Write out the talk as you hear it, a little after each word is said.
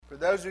For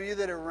those of you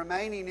that are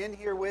remaining in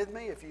here with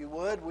me, if you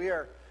would, we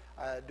are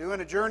doing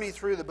a journey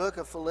through the book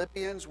of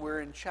Philippians. We're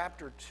in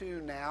chapter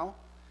 2 now.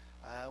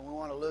 We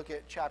want to look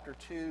at chapter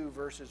 2,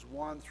 verses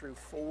 1 through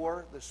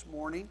 4 this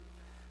morning.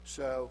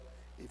 So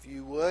if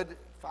you would,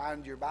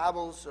 find your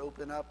Bibles,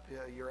 open up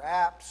your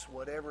apps,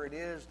 whatever it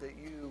is that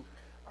you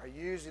are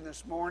using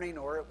this morning,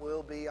 or it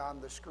will be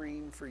on the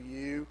screen for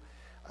you.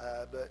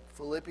 But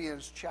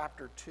Philippians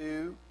chapter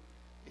 2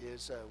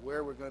 is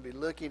where we're going to be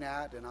looking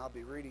at, and I'll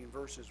be reading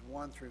verses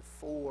 1 through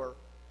 4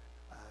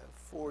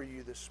 for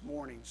you this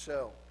morning.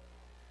 So,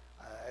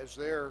 as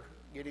they're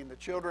getting the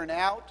children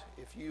out,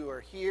 if you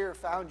are here,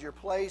 found your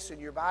place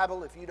in your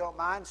Bible, if you don't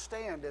mind,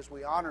 stand as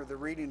we honor the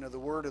reading of the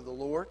Word of the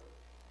Lord.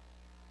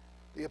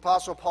 The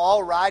Apostle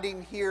Paul,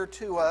 writing here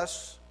to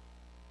us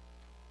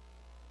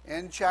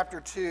in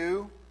chapter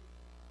 2,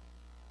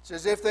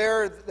 says, "If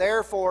there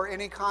therefore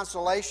any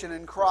consolation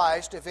in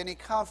Christ, if any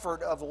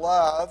comfort of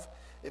love,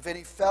 if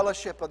any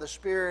fellowship of the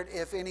Spirit,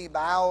 if any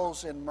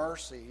bowels and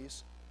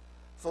mercies,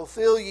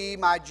 fulfill ye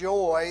my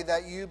joy,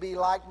 that you be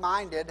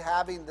like-minded,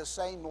 having the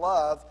same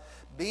love,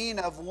 being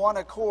of one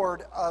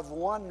accord, of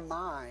one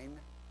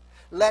mind.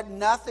 Let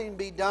nothing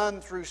be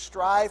done through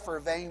strife or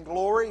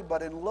vainglory,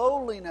 but in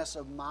lowliness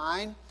of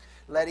mind,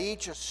 let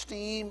each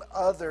esteem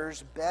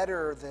others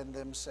better than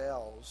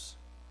themselves.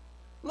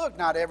 Look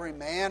not every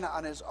man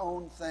on his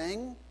own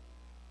thing,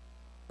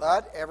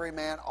 but every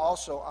man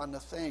also on the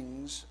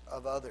things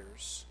of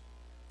others."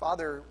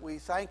 Father, we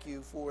thank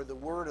you for the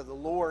word of the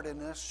Lord,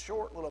 and this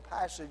short little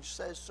passage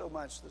says so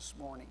much this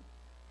morning.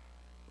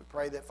 We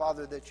pray that,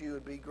 Father, that you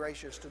would be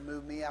gracious to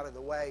move me out of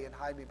the way and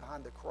hide me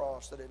behind the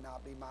cross, that it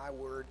not be my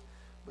word,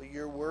 but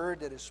your word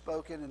that is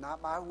spoken, and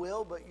not my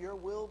will, but your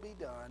will be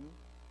done.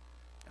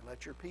 And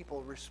let your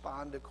people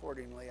respond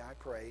accordingly, I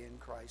pray, in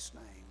Christ's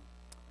name.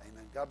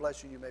 Amen. God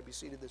bless you. You may be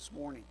seated this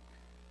morning.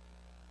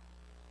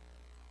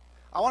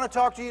 I want to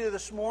talk to you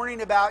this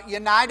morning about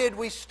united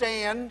we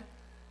stand,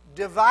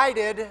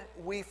 divided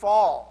we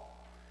fall.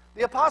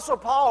 The Apostle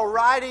Paul,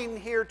 writing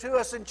here to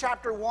us in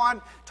chapter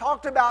 1,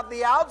 talked about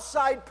the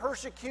outside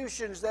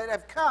persecutions that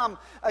have come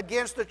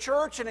against the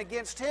church and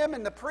against him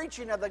in the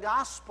preaching of the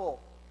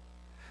gospel.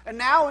 And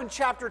now in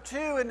chapter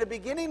 2, in the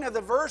beginning of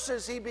the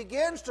verses, he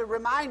begins to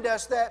remind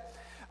us that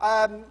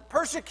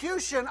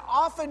persecution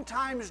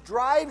oftentimes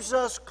drives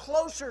us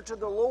closer to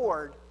the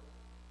Lord.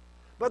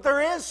 But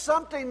there is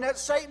something that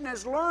Satan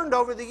has learned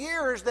over the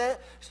years that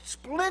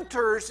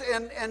splinters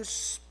and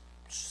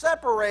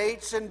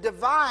separates and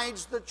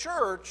divides the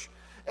church,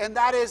 and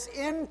that is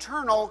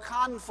internal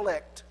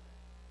conflict.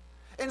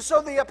 And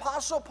so the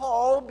Apostle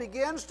Paul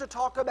begins to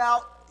talk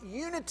about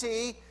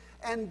unity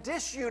and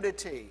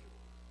disunity.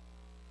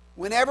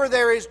 Whenever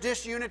there is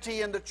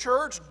disunity in the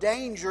church,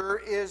 danger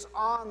is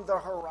on the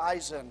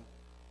horizon.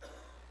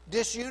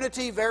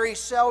 Disunity very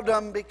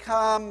seldom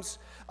becomes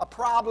a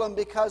problem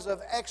because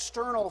of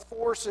external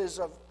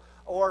forces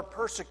or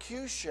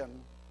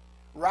persecution.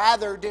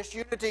 Rather,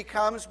 disunity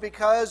comes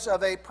because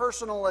of a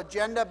personal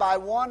agenda by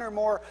one or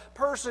more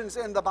persons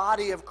in the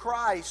body of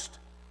Christ.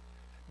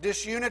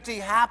 Disunity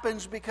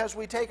happens because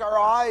we take our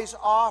eyes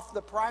off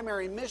the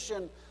primary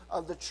mission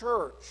of the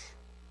church.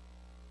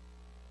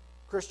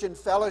 Christian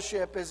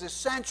fellowship is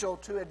essential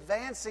to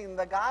advancing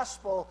the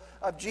gospel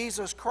of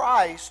Jesus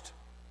Christ.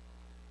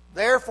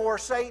 Therefore,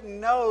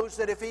 Satan knows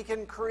that if he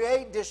can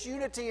create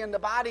disunity in the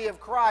body of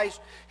Christ,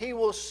 he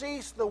will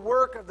cease the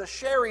work of the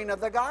sharing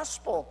of the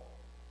gospel.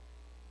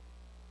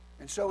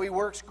 And so he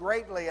works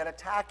greatly at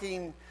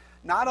attacking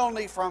not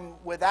only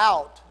from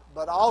without,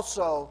 but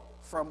also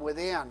from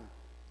within.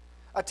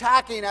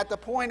 Attacking at the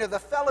point of the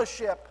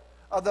fellowship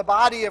of the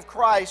body of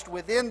Christ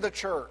within the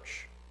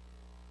church.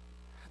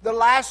 The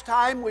last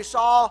time we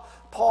saw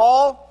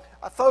Paul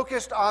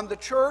focused on the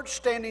church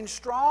standing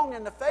strong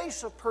in the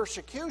face of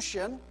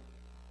persecution,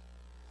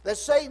 that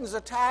Satan's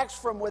attacks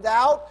from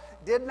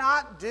without did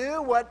not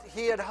do what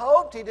he had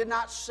hoped. He did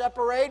not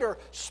separate or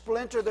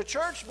splinter the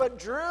church, but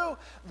drew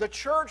the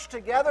church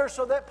together,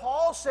 so that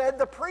Paul said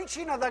the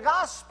preaching of the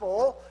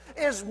gospel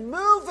is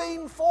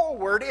moving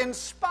forward in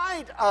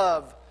spite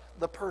of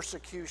the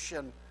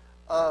persecution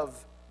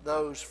of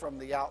those from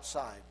the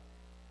outside.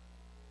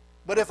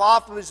 But if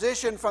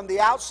opposition from the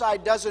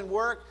outside doesn't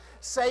work,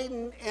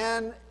 Satan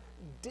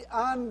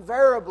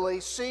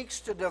invariably seeks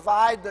to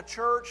divide the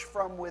church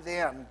from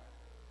within.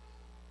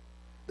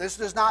 This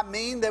does not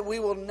mean that we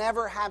will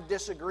never have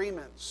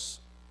disagreements.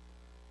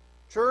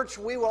 Church,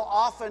 we will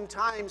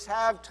oftentimes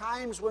have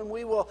times when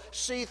we will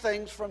see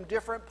things from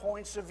different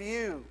points of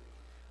view.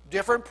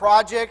 Different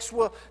projects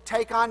will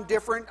take on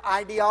different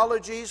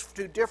ideologies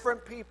to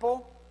different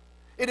people.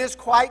 It is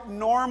quite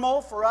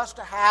normal for us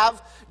to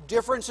have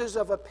differences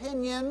of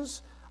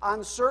opinions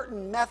on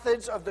certain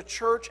methods of the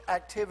church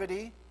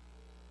activity.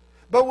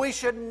 But we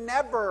should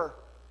never,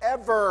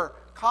 ever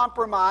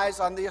compromise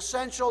on the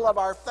essential of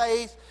our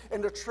faith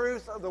and the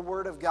truth of the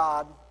Word of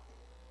God.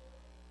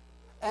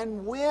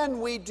 And when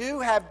we do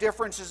have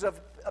differences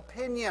of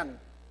opinion,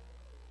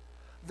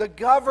 the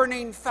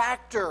governing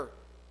factor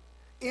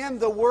in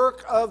the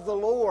work of the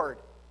Lord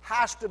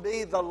has to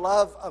be the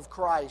love of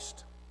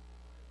Christ.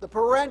 The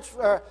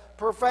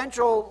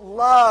preferential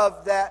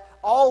love that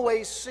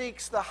always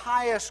seeks the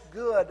highest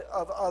good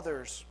of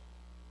others.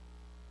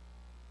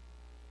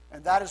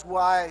 And that is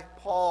why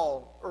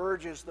Paul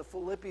urges the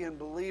Philippian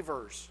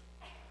believers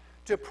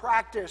to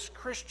practice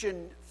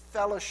Christian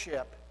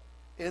fellowship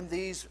in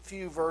these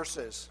few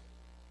verses.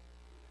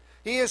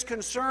 He is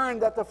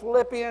concerned that the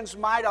Philippians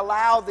might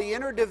allow the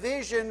inner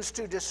divisions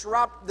to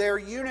disrupt their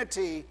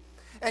unity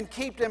and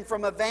keep them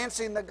from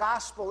advancing the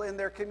gospel in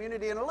their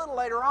community. And a little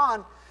later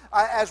on,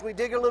 as we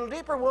dig a little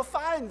deeper, we'll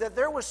find that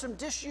there was some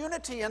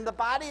disunity in the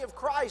body of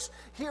Christ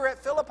here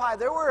at Philippi.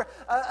 There were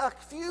a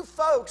few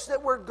folks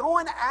that were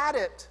going at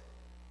it.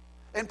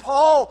 And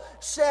Paul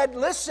said,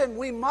 listen,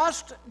 we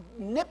must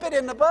nip it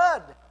in the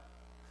bud.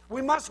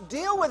 We must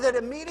deal with it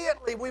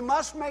immediately. We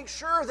must make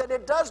sure that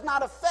it does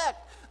not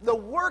affect the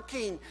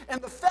working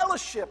and the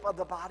fellowship of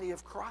the body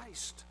of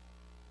Christ.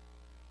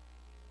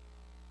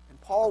 And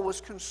Paul was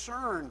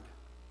concerned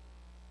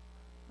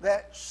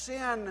that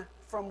sin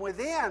from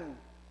within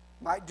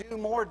might do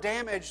more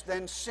damage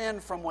than sin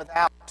from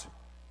without.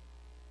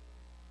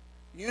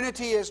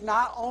 Unity is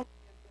not only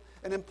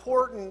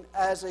important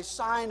as a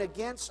sign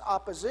against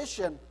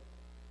opposition,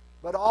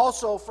 but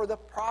also for the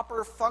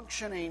proper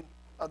functioning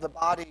of the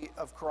body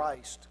of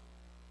Christ.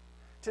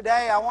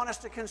 Today, I want us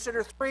to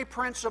consider 3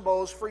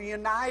 principles for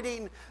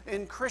uniting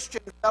in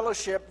Christian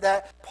fellowship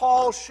that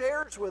Paul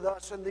shares with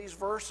us in these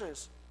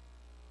verses.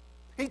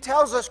 He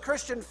tells us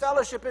Christian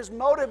fellowship is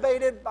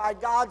motivated by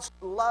God's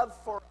love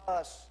for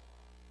us.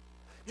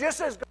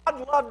 Just as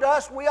God loved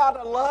us, we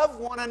ought to love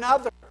one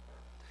another.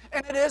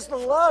 And it is the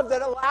love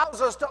that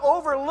allows us to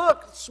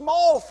overlook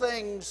small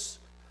things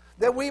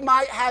that we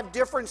might have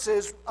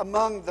differences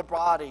among the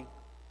body.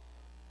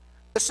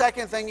 The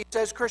second thing he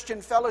says,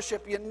 Christian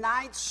fellowship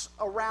unites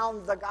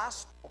around the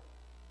gospel.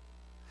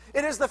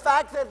 It is the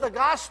fact that the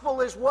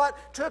gospel is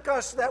what took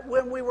us that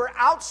when we were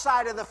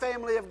outside of the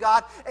family of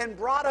God and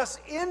brought us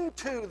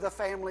into the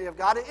family of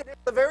God. It is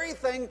the very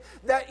thing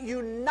that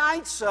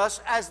unites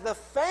us as the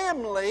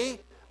family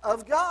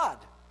of God.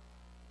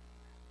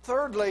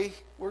 Thirdly,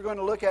 we're going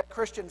to look at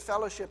Christian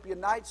fellowship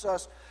unites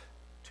us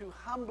to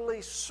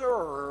humbly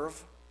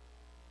serve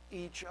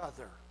each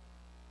other.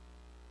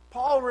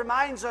 Paul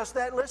reminds us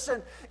that,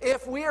 listen,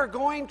 if we are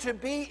going to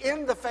be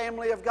in the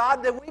family of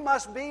God, then we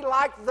must be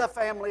like the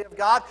family of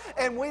God,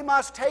 and we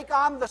must take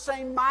on the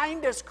same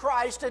mind as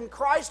Christ, and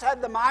Christ had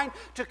the mind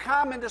to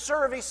come and to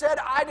serve. He said,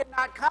 I did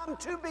not come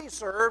to be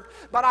served,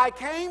 but I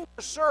came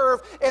to serve,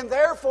 and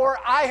therefore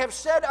I have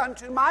said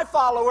unto my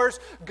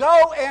followers,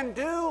 go and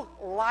do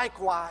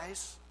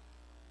likewise.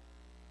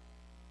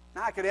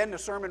 Now, I could end the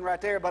sermon right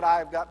there, but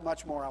I've got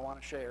much more I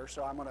want to share,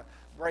 so I'm going to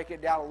break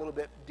it down a little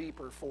bit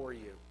deeper for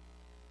you.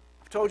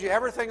 Told you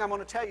everything I'm going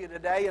to tell you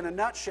today in a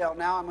nutshell.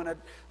 Now I'm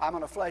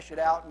going to flesh it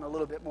out in a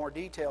little bit more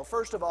detail.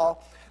 First of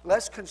all,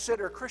 let's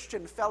consider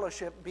Christian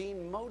fellowship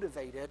being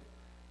motivated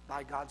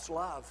by God's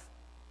love.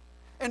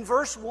 In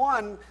verse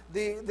 1,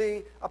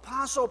 the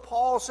Apostle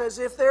Paul says,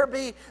 if there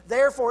be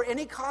therefore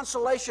any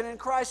consolation in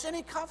Christ,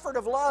 any comfort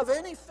of love,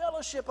 any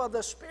fellowship of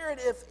the Spirit,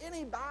 if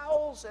any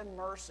bowels and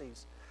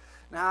mercies.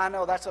 Now, I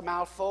know that's a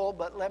mouthful,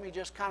 but let me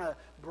just kind of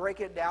break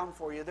it down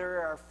for you.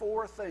 There are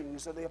 4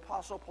 things that the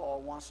Apostle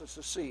Paul wants us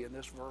to see in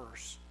this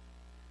verse.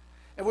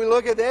 If we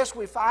look at this,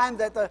 we find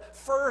that the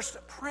first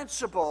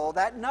principle,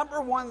 that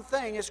number 1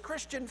 thing, is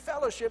Christian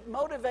fellowship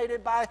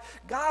motivated by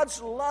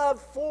God's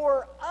love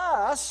for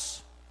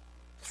us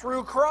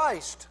through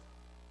Christ.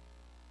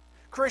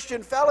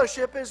 Christian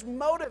fellowship is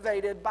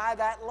motivated by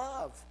that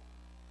love.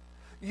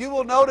 You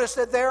will notice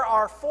that there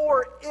are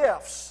 4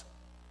 ifs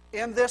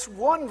in this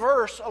one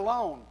verse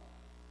alone.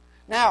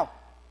 Now,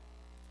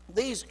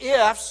 these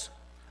ifs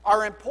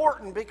are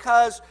important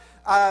because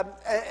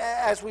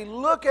as we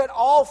look at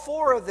all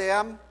 4 of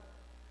them,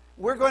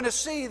 we're going to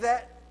see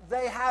that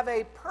they have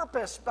a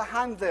purpose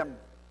behind them.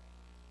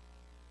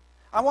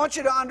 I want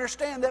you to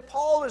understand that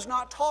Paul is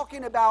not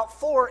talking about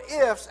 4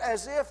 ifs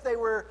as if they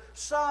were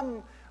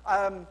some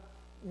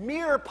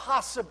mere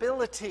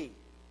possibility.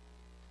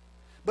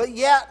 But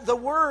yet, the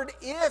word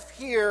if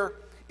here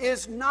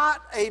is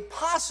not a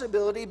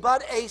possibility,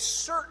 but a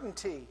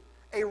certainty,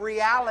 a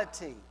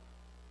reality.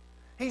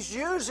 He's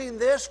using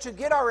this to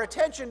get our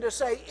attention to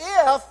say,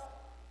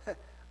 if,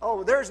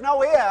 oh, there's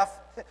no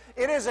if,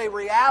 it is a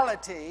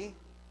reality.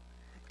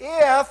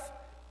 If,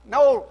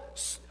 no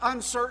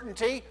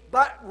uncertainty,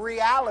 but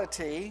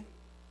reality.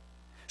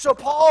 So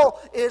Paul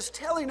is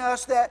telling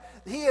us that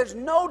he has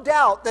no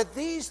doubt that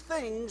these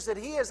things that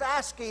he is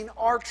asking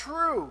are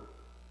true.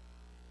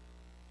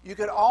 You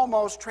could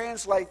almost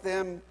translate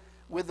them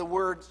with the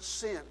word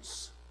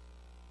since,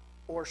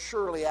 or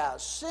surely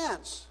as.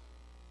 Since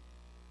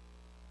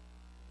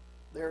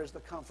there is the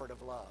comfort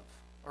of love,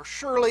 or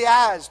surely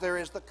as there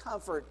is the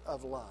comfort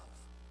of love.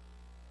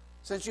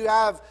 Since you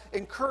have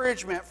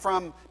encouragement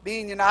from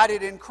being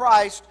united in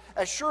Christ,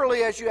 as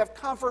surely as you have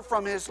comfort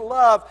from His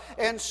love,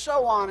 and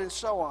so on and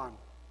so on.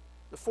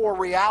 The 4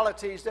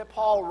 realities that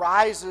Paul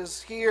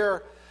rises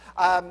here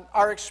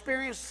are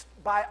experienced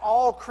by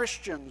all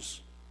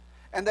Christians,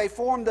 and they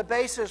form the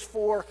basis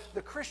for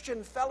the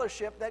Christian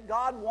fellowship that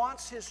God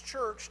wants His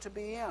church to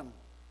be in.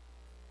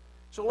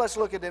 So let's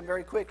look at them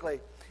very quickly.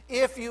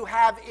 If you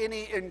have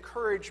any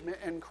encouragement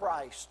in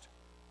Christ.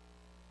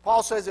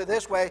 Paul says it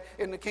this way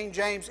in the King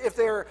James, if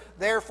there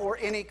therefore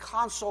any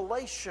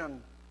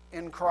consolation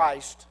in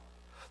Christ.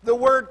 The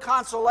word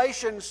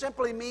consolation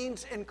simply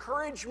means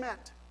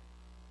encouragement.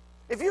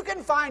 If you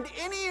can find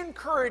any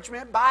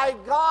encouragement by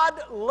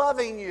God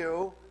loving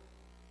you,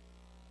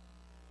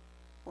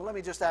 well, let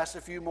me just ask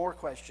a few more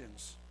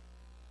questions.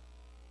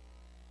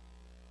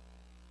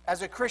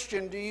 As a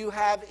Christian, do you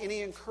have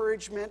any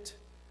encouragement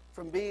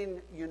from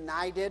being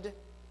united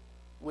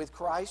with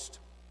Christ?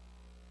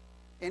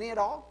 Any at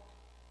all?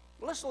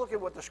 Well, let's look at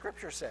what the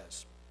Scripture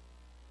says.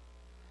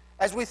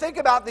 As we think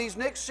about these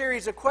next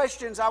series of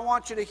questions, I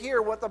want you to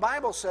hear what the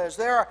Bible says.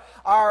 There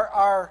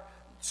are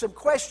some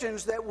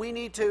questions that we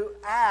need to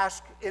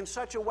ask in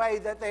such a way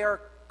that they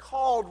are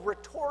called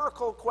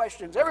rhetorical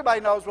questions.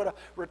 Everybody knows what a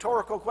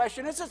rhetorical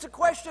question is. It's a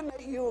question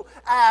that you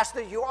ask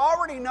that you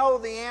already know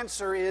the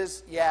answer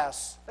is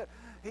yes.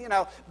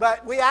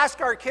 But we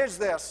ask our kids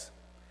this.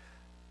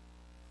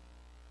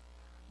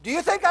 Do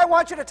you think I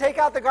want you to take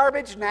out the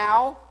garbage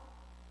now?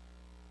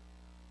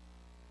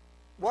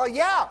 Well,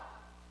 yeah.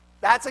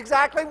 That's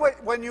exactly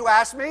what, when you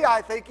asked me,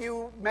 I think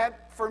you meant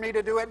for me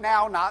to do it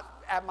now,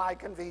 not at my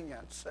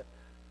convenience.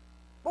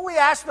 But we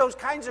ask those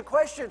kinds of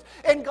questions,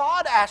 and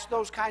God asked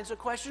those kinds of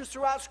questions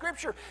throughout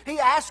Scripture. He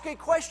asked a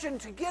question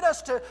to get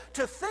us to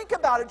think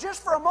about it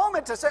just for a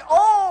moment, to say,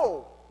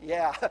 oh,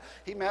 yeah,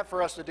 He meant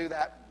for us to do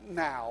that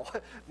now,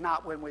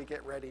 not when we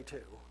get ready to,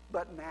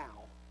 but now.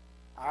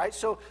 All right,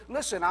 so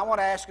listen, I want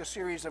to ask a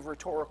series of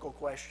rhetorical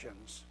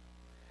questions.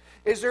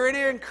 Is there any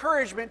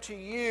encouragement to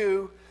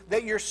you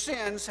that your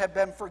sins have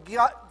been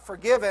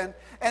forgiven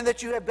and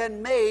that you have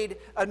been made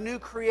a new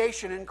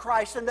creation in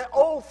Christ and that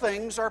old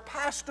things are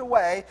passed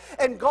away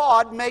and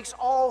God makes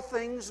all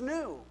things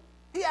new?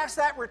 He asked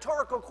that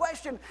rhetorical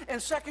question in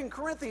 2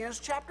 Corinthians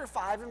chapter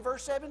 5 and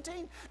verse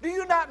 17. Do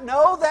you not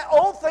know that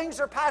old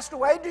things are passed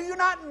away? Do you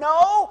not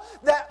know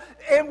that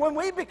and when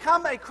we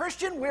become a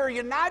Christian, we're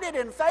united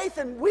in faith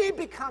and we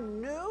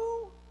become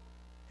new?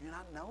 Do you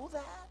not know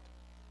that?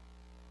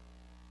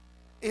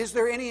 Is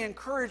there any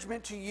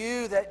encouragement to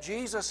you that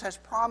Jesus has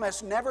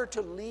promised never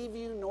to leave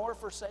you nor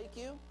forsake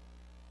you?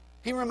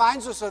 He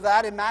reminds us of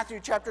that in Matthew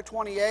chapter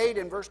 28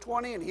 and verse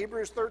 20 and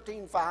Hebrews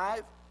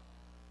 13:5.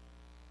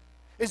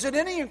 Is it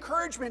any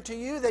encouragement to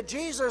you that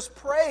Jesus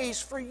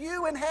prays for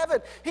you in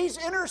heaven? He's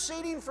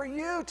interceding for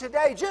you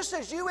today. Just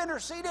as you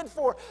interceded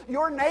for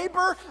your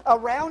neighbor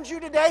around you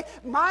today,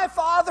 my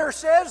Father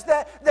says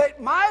that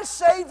my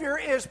Savior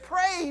is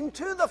praying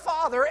to the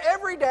Father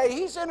every day.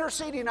 He's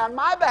interceding on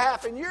my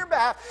behalf and your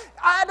behalf.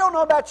 I don't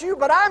know about you,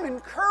 but I'm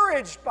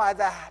encouraged by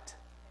that.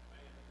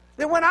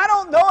 That when I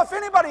don't know if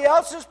anybody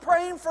else is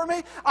praying for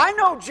me, I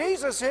know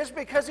Jesus is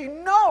because He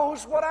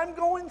knows what I'm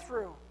going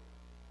through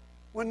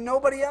when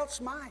nobody else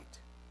might.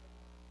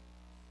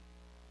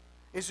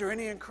 Is there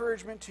any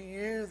encouragement to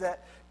you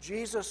that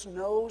Jesus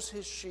knows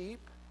His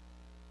sheep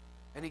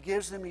and He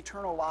gives them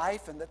eternal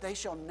life and that they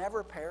shall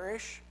never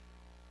perish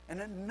and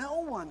that no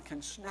one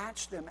can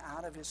snatch them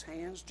out of His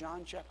hands?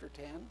 John chapter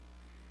 10.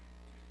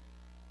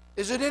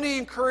 Is it any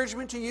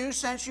encouragement to you,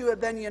 since you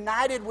have been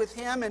united with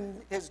Him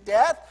in His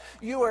death,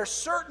 you are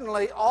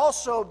certainly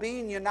also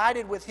being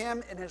united with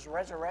Him in His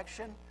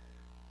resurrection?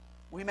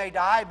 We may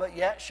die, but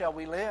yet shall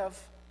we live.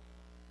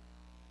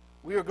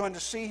 We are going to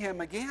see Him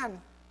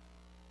again.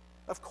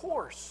 Of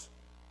course.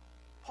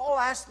 Paul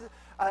asked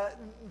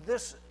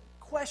this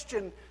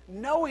question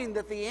knowing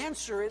that the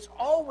answer is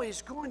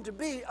always going to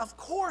be, of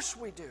course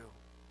we do.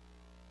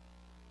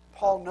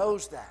 Paul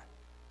knows that.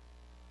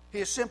 He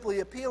is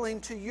simply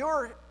appealing to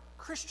your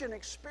Christian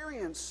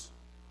experience,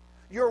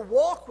 your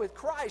walk with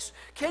Christ.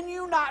 Can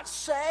you not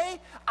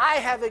say, I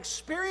have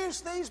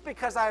experienced these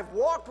because I have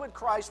walked with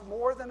Christ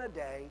more than a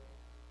day?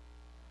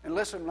 And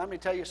listen, let me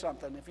tell you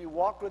something. If you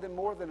walked with Him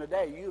more than a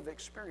day, you've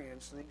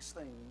experienced these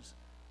things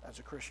as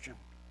a Christian.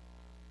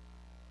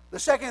 The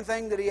second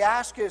thing that he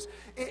asks is,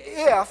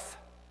 if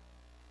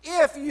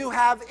you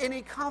have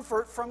any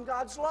comfort from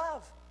God's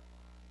love.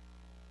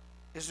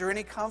 Is there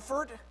any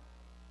comfort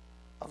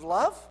of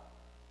love?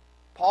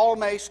 Paul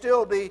may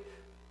still be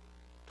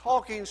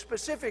talking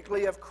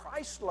specifically of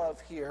Christ's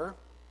love here,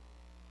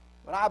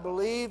 but I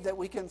believe that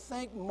we can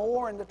think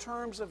more in the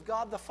terms of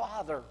God the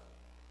Father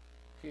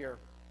here.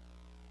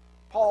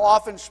 Paul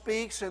often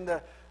speaks in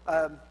the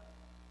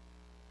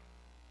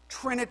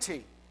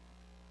Trinity,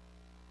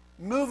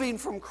 moving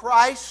from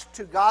Christ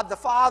to God the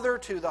Father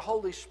to the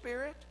Holy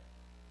Spirit.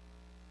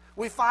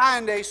 We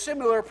find a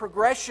similar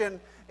progression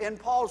in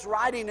Paul's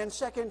writing in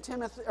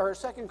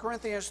 2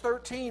 Corinthians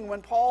 13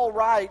 when Paul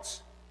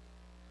writes,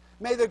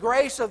 "May the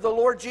grace of the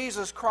Lord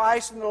Jesus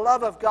Christ and the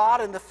love of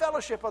God and the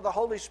fellowship of the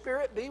Holy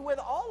Spirit be with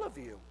all of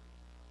you."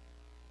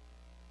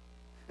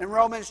 In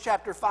Romans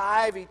chapter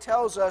 5, he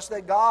tells us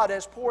that God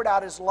has poured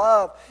out His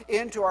love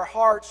into our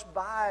hearts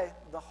by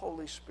the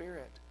Holy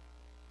Spirit.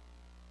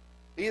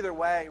 Either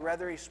way,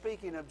 whether he's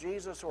speaking of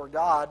Jesus or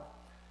God,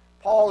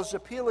 Paul is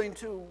appealing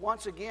to,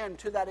 once again,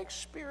 to that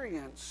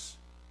experience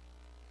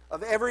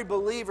of every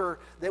believer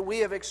that we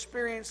have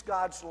experienced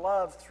God's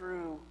love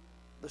through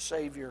the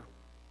Savior.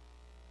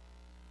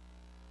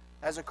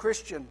 As a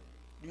Christian,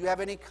 do you have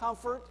any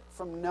comfort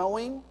from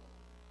knowing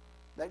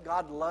that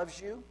God loves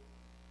you?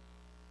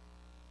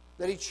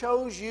 That He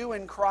chose you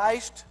in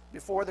Christ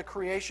before the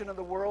creation of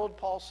the world,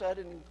 Paul said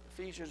in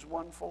Ephesians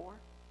 1:4.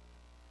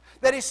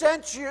 That He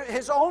sent you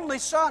His only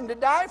Son to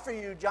die for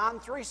you, John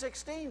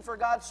 3:16, for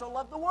God so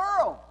loved the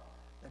world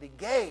that He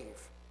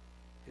gave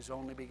His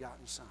only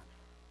begotten Son.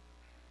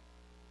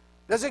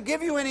 Does it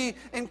give you any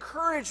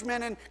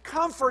encouragement and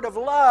comfort of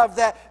love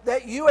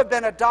that you have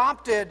been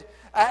adopted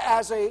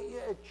as a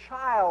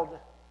child,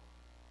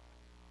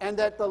 and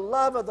that the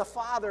love of the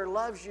Father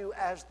loves you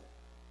as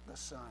the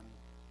Son?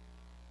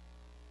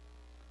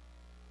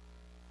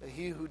 That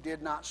He who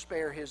did not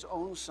spare His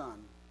own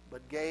Son,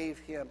 but gave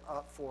Him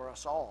up for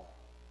us all,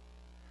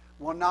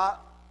 will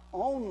not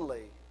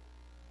only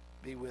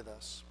be with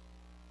us,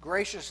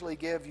 graciously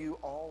give you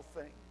all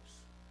things,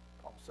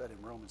 Paul said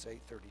in Romans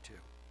 8:32.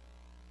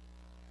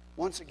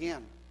 Once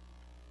again,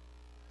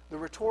 the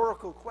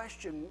rhetorical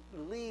question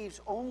leaves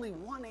only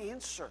one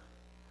answer.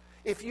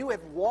 If you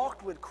have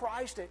walked with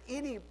Christ at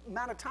any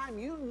amount of time,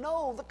 you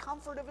know the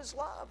comfort of His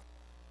love.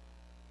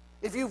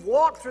 If you've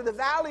walked through the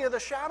valley of the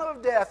shadow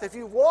of death, if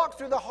you've walked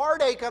through the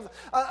heartache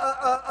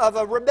of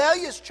a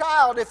rebellious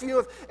child, if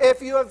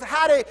you have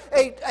had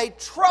a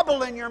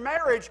trouble in your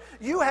marriage,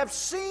 you have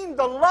seen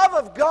the love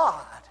of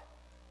God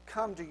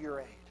come to your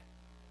aid.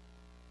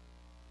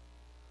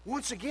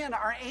 Once again,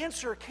 our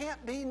answer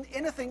can't be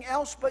anything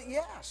else but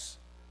yes.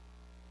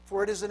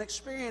 For it is an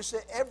experience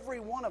that every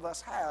one of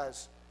us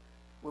has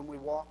when we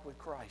walk with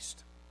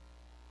Christ.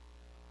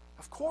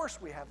 Of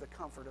course we have the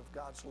comfort of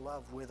God's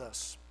love with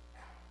us.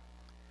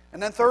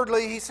 And then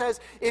thirdly, he says,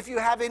 if you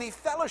have any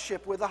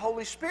fellowship with the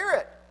Holy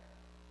Spirit.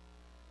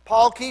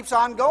 Paul keeps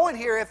on going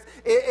here.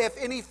 If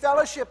any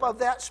fellowship of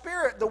that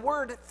Spirit. The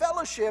word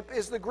fellowship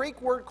is the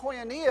Greek word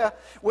koinonia,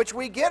 which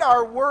we get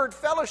our word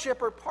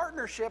fellowship or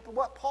partnership.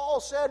 What Paul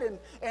said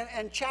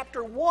in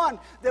chapter 1,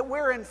 that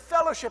we're in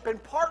fellowship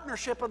and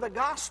partnership of the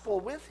gospel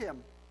with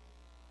Him.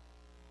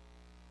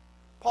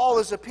 Paul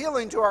is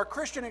appealing to our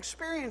Christian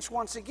experience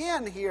once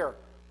again here.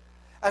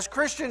 As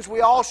Christians,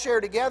 we all share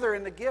together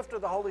in the gift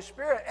of the Holy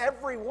Spirit.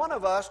 Every one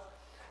of us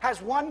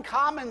has one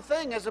common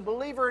thing as a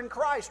believer in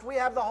Christ. We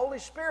have the Holy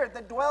Spirit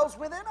that dwells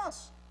within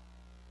us.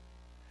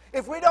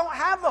 If we don't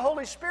have the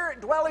Holy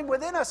Spirit dwelling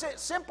within us, it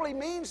simply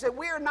means that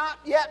we are not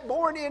yet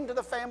born into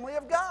the family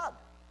of God.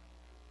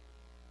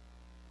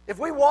 If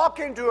we walk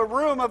into a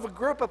room of a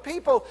group of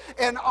people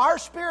and our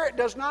spirit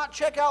does not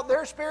check out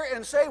their spirit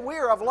and say we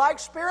are of like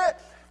spirit,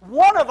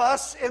 one of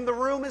us in the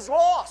room is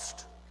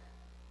lost.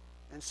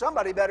 And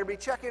somebody better be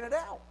checking it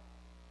out.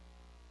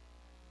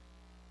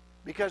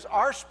 Because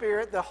our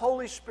spirit, the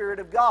Holy Spirit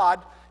of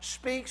God,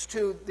 speaks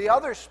to the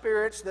other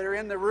spirits that are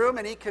in the room,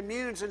 and He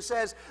communes and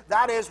says,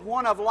 that is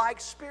one of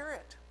like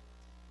spirit.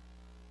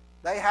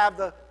 They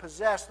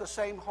possess the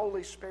same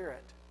Holy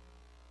Spirit.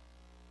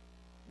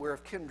 We're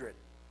of kindred.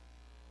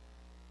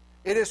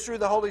 It is through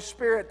the Holy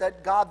Spirit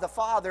that God the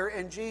Father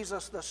and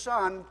Jesus the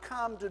Son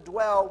come to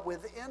dwell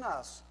within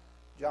us,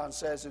 John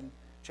says in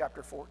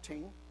chapter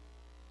 14.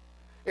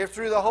 It's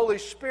through the Holy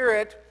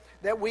Spirit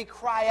that we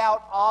cry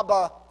out,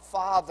 Abba,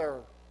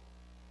 Father,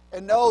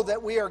 and know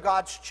that we are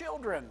God's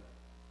children,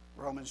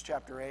 Romans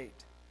chapter 8.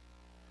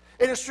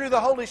 It is through the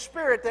Holy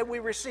Spirit that we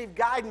receive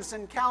guidance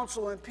and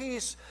counsel and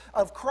peace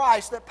of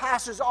Christ that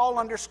passes all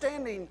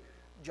understanding,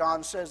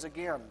 John says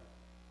again.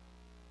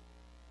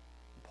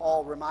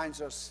 Paul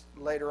reminds us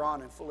later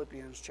on in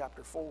Philippians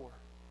chapter 4.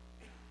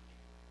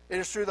 It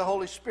is through the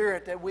Holy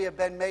Spirit that we have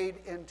been made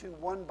into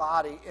one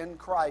body in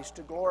Christ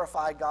to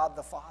glorify God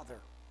the Father.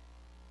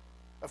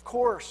 Of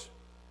course,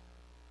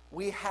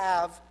 we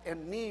have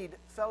and need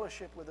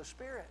fellowship with the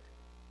Spirit.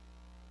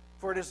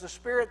 For it is the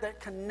Spirit that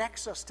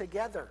connects us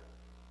together.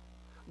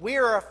 We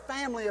are a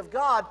family of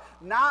God,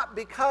 not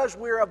because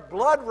we're a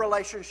blood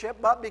relationship,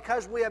 but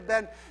because we have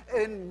been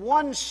in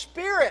one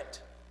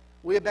Spirit.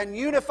 We have been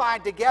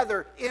unified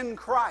together in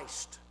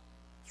Christ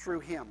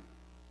through Him.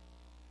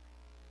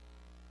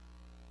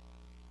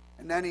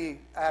 And then he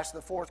asked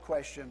the fourth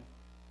question,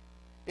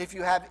 if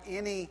you have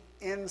any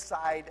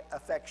inside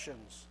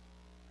affections.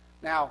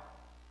 Now,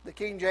 the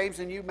King James,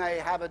 and you may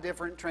have a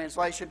different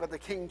translation, but the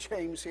King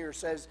James here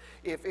says,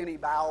 if any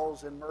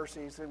bowels and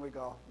mercies, and we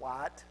go,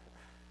 what?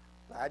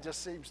 That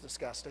just seems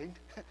disgusting.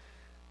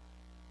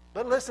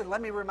 But listen,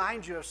 let me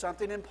remind you of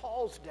something. In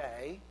Paul's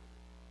day,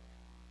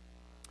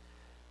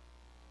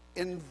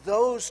 in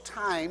those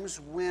times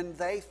when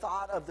they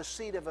thought of the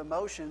seat of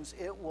emotions,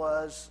 it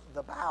was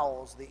the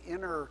bowels, the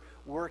inner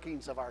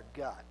workings of our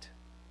gut.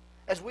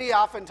 As we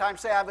oftentimes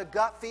say, I have a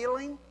gut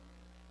feeling.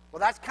 Well,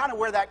 that's kind of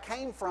where that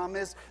came from,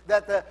 is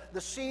that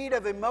the seed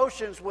of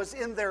emotions was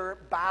in their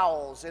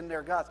bowels, in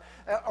their guts.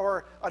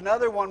 Or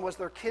another one was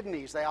their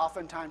kidneys. They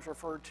oftentimes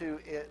referred to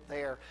it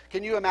there.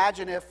 Can you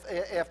imagine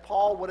if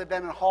Paul would have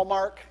been a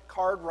Hallmark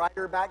card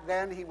writer back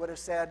then? He would have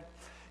said,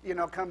 you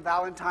know, come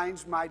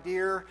Valentine's, my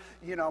dear,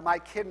 you know, my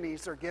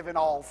kidneys are given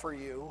all for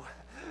you.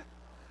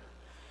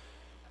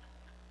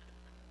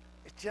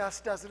 It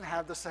just doesn't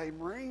have the same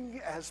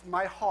ring as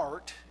my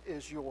heart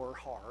is your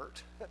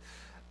heart.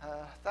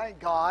 Thank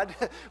God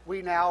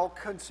we now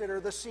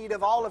consider the seat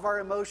of all of our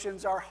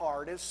emotions our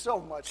heart. It's so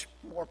much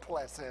more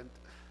pleasant.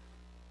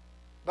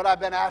 But I've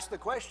been asked the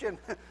question,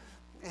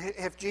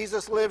 if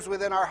Jesus lives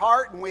within our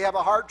heart and we have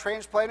a heart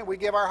transplanted, we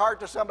give our heart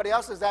to somebody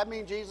else, does that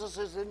mean Jesus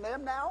is in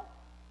them now?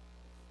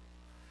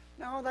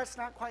 No, that's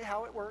not quite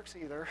how it works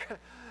either.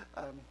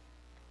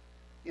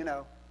 You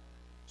know,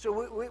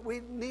 so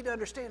we need to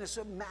understand it's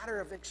a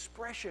matter of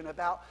expression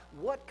about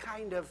what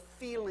kind of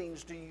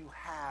feelings do you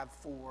have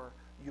for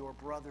your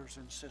brothers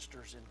and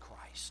sisters in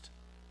Christ.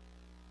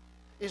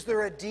 Is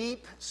there a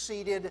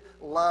deep-seated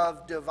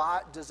love,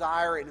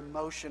 desire, and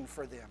emotion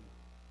for them?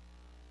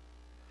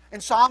 In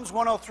Psalms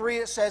 103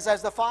 it says,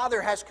 as the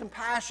Father has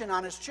compassion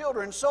on His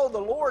children, so the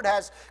Lord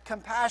has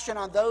compassion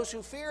on those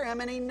who fear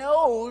Him, and He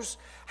knows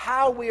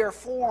how we are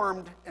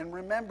formed and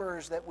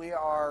remembers that we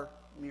are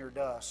mere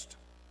dust.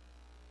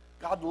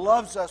 God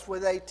loves us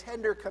with a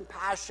tender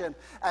compassion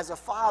as a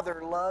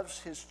father loves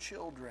his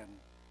children.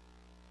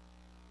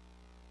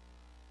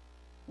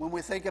 When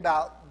we think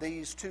about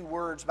these two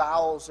words,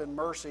 bowels and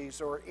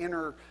mercies, or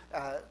inner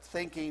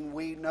thinking,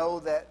 we know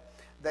that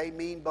they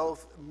mean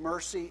both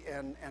mercy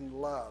and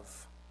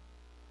love.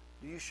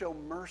 Do you show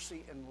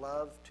mercy and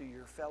love to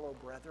your fellow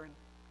brethren?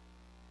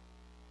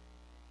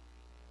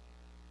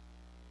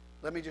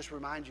 Let me just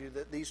remind you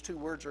that these two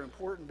words are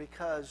important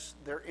because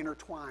they're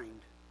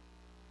intertwined.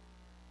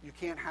 You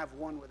can't have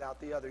one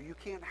without the other. You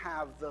can't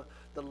have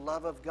the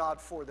love of God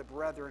for the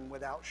brethren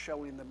without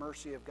showing the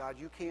mercy of God.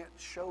 You can't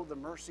show the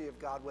mercy of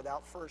God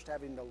without first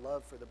having the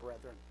love for the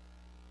brethren.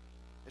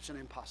 It's an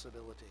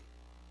impossibility.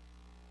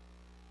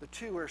 The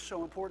two are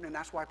so important, and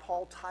that's why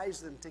Paul ties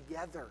them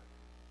together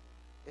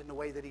in the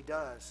way that he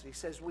does. He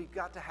says we've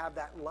got to have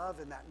that love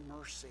and that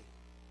mercy.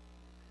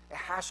 It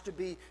has to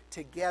be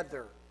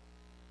together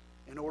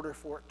in order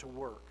for it to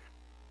work.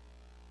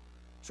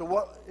 So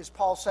what is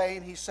Paul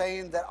saying? He's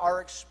saying that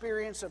our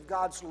experience of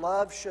God's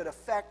love should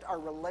affect our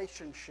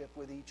relationship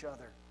with each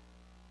other.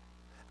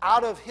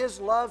 Out of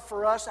His love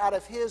for us, out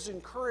of His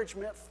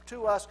encouragement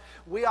to us,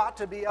 we ought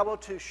to be able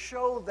to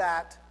show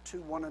that to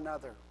one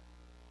another.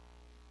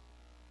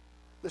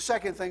 The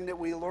second thing that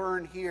we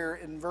learn here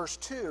in verse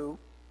 2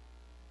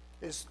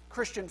 is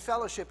Christian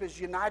fellowship is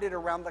united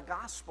around the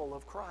gospel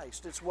of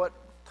Christ. It's what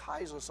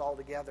ties us all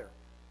together.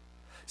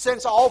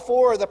 Since all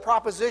four of the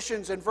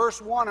propositions in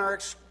verse 1 are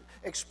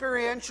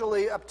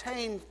experientially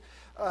obtained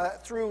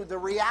through the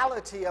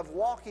reality of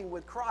walking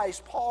with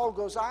Christ, Paul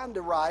goes on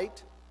to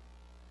write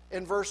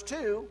in verse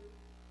 2,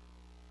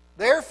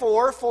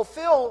 therefore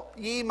fulfill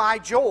ye my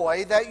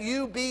joy, that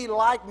you be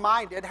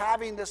like-minded,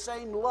 having the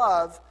same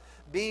love,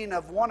 being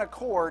of one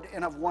accord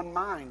and of one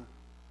mind.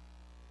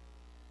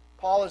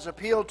 Paul has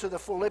appealed to the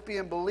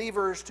Philippian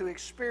believers to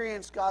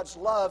experience God's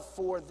love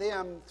for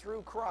them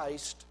through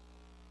Christ.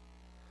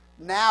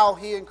 Now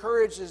he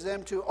encourages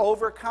them to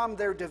overcome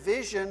their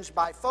divisions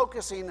by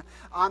focusing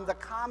on the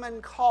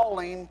common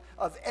calling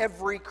of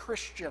every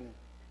Christian.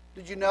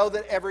 Did you know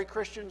that every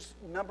Christian's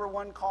number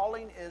one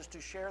calling is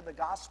to share the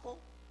gospel?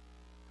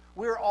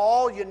 We're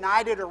all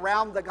united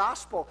around the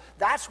gospel.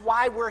 That's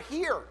why we're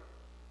here.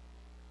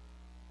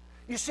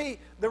 You see,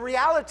 the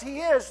reality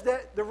is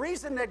that the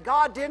reason that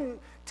God didn't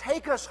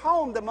take us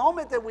home the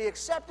moment that we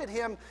accepted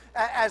Him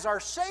as our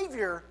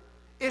Savior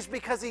is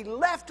because He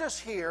left us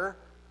here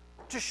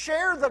to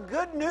share the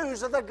good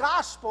news of the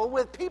gospel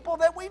with people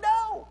that we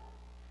know.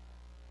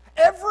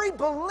 Every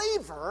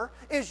believer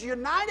is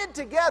united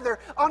together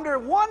under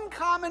one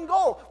common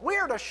goal. We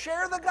are to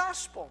share the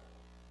gospel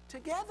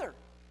together,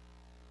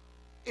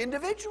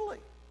 individually,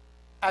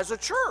 as a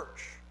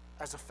church,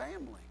 as a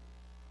family,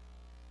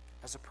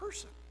 as a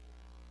person.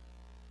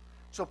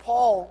 So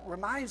Paul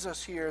reminds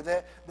us here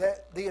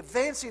that the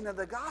advancing of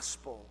the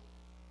gospel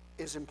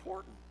is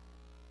important.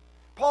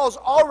 Paul's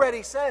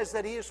already says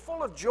that he is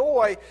full of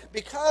joy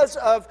because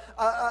of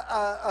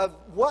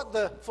what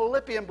the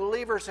Philippian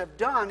believers have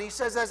done. He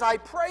says, as I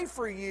pray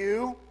for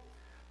you,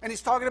 and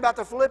he's talking about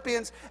the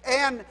Philippians,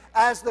 and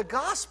as the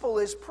gospel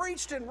is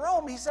preached in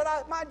Rome, he said,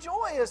 my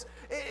joy is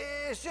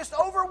just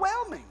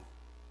overwhelming.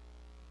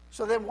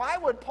 So then why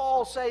would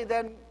Paul say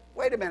then,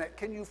 wait a minute,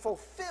 can you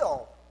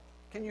fill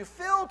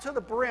to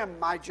the brim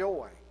my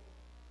joy?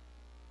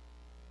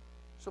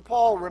 So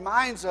Paul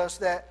reminds us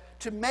that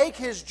to make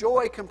his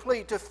joy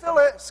complete, to fill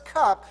his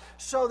cup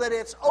so that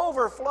it's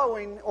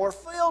overflowing or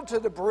filled to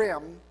the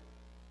brim,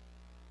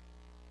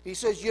 he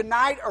says,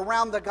 unite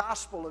around the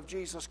gospel of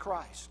Jesus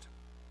Christ.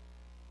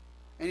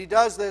 And he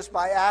does this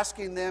by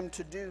asking them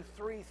to do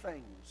three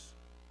things.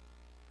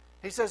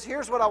 He says,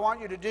 here's what I want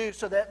you to do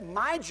so that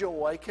my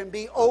joy can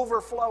be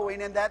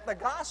overflowing and that the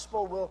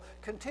gospel will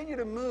continue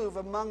to move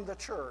among the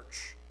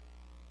church.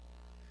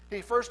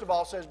 He first of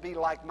all says, be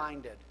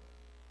like-minded.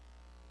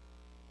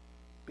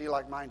 Be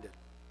like-minded.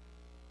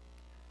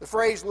 The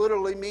phrase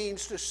literally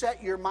means to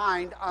set your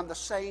mind on the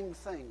same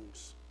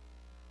things.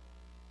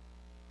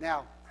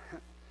 Now,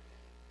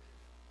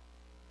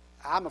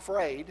 I'm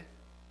afraid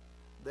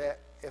that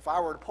if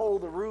I were to poll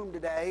the room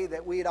today,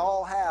 that we'd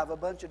all have a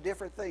bunch of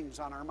different things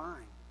on our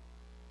mind.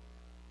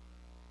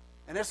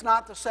 And it's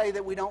not to say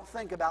that we don't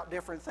think about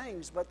different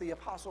things, but the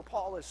Apostle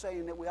Paul is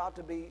saying that we ought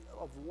to be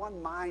of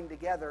one mind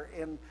together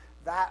in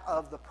that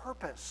of the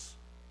purpose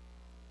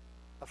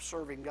of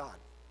serving God.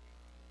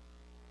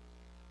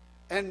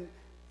 And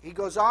he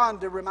goes on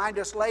to remind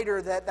us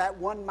later that that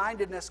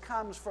one-mindedness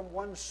comes from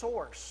one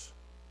source.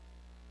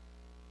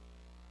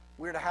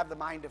 We're to have the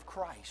mind of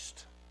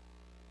Christ.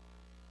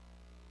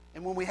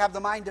 And when we have the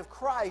mind of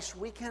Christ,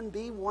 we can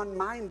be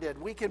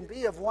one-minded. We can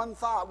be of one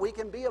thought. We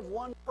can be of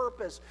one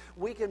purpose.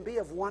 We can be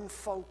of one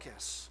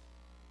focus.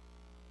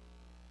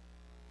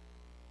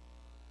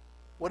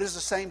 What is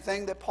the same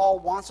thing that Paul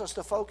wants us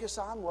to focus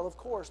on? Well, of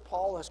course,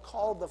 Paul has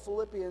called the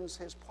Philippians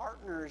his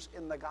partners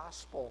in the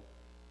gospel.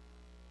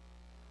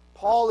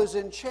 Paul is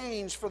in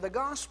chains for the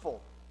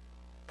gospel.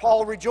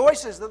 Paul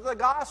rejoices that the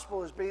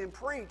gospel is being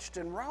preached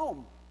in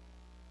Rome.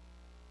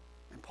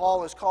 And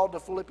Paul has called the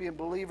Philippian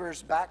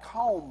believers back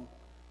home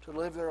to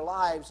live their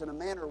lives in a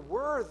manner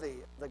worthy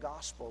of the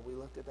gospel. We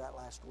looked at that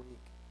last week.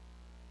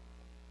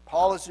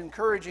 Paul is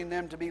encouraging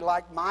them to be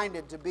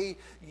like-minded, to be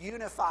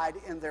unified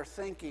in their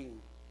thinking,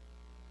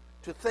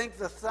 to think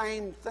the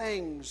same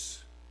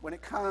things when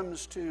it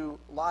comes to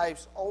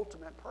life's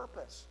ultimate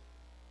purpose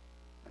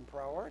and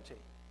priority,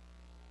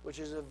 which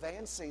is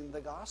advancing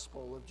the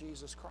gospel of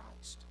Jesus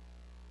Christ.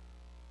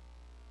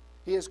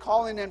 He is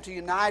calling them to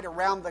unite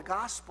around the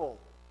gospel.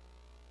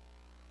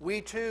 We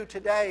too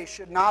today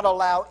should not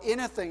allow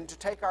anything to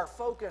take our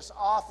focus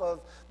off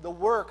of the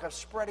work of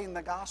spreading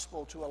the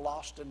gospel to a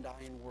lost and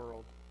dying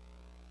world.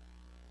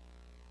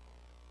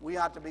 We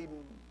ought to be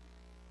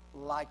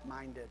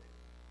like-minded,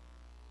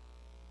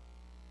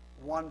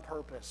 one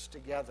purpose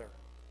together,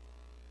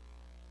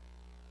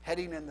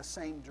 heading in the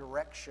same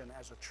direction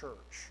as a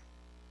church.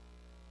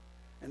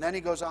 And then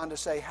he goes on to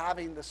say,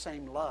 having the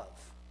same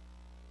love.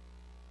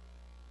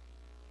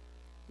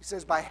 He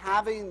says, by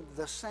having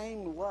the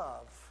same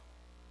love.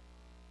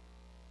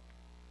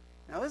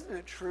 Now, isn't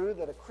it true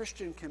that a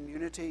Christian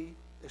community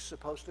is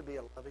supposed to be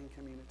a loving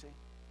community?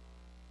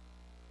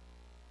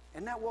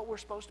 Isn't that what we're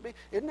supposed to be?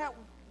 Isn't that,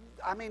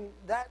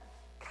 that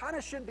kind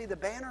of should be the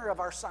banner of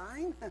our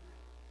sign.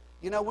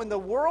 You know, when the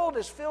world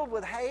is filled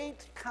with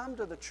hate, come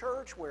to the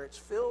church where it's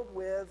filled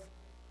with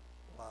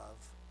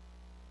love.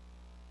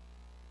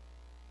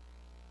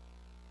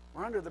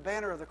 We're under the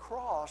banner of the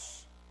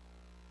cross.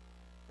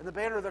 And the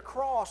banner of the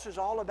cross is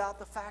all about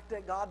the fact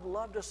that God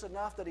loved us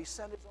enough that He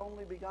sent His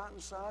only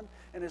begotten Son,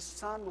 and His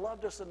Son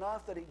loved us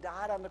enough that He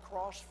died on the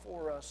cross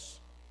for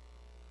us.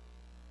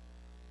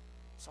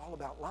 It's all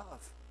about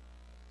love.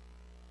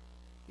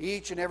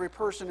 Each and every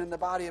person in the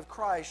body of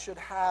Christ should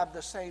have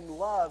the same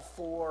love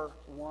for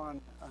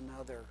one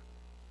another.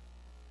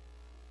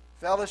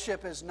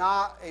 Fellowship is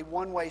not a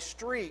one-way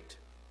street.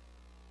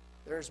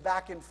 There's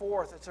back and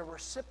forth. It's a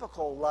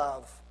reciprocal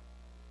love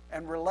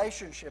and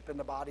relationship in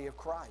the body of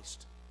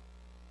Christ.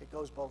 It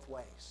goes both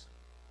ways.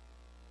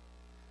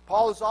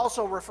 Paul is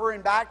also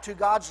referring back to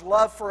God's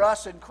love for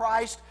us in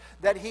Christ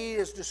that he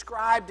is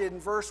described in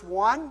verse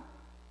 1.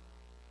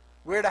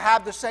 We're to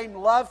have the same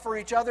love for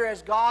each other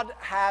as God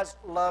has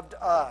loved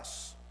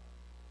us.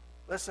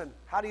 Listen,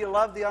 how do you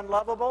love the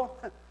unlovable?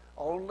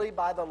 Only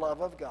by the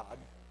love of God.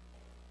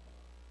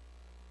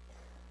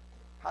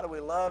 How do we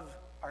love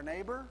our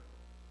neighbor?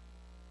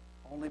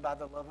 Only by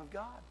the love of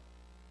God.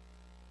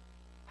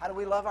 How do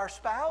we love our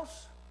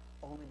spouse?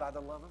 Only by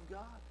the love of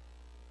God.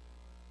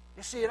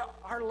 You see,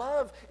 our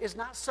love is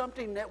not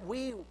something that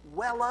we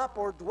well up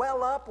or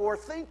dwell up or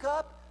think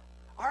up.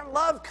 Our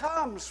love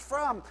comes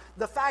from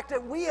the fact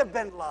that we have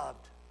been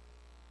loved.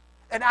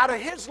 And out of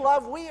His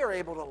love, we are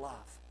able to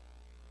love.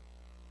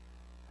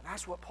 And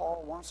that's what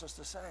Paul wants us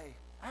to say.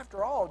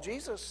 After all,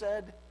 Jesus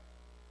said,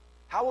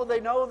 how will they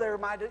know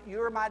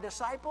you're my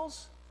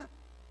disciples?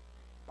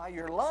 By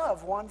your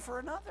love one for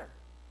another.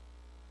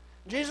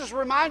 Jesus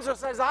reminds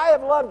us, as I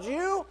have loved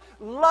you,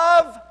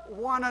 love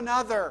one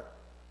another.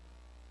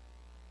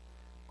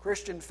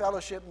 Christian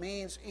fellowship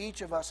means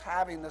each of us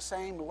having the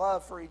same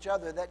love for each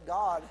other that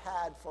God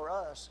had for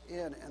us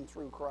in and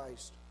through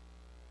Christ.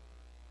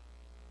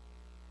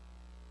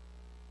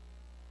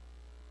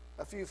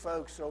 A few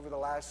folks over the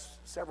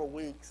last several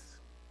weeks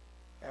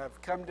have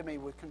come to me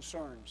with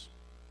concerns.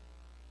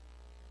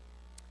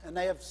 And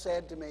they have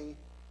said to me,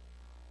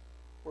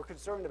 we're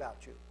concerned about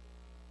you.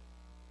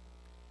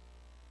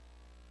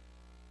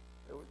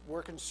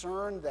 We're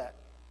concerned that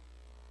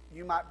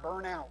you might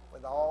burn out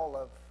with all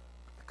of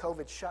the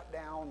COVID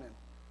shutdown and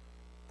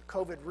the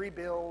COVID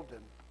rebuild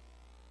and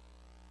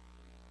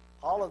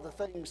all of the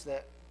things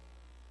that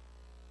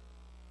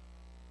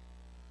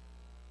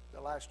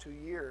the last 2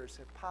 years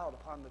have piled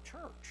upon the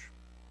church.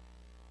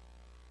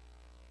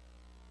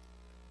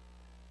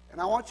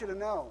 And I want you to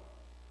know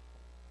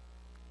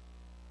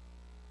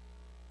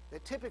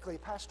that typically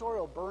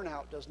pastoral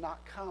burnout does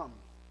not come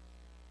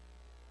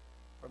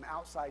from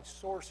outside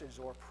sources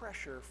or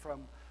pressure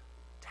from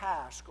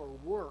task or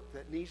work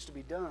that needs to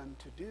be done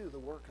to do the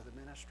work of the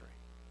ministry.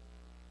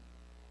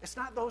 It's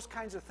not those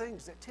kinds of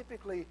things that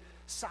typically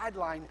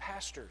sideline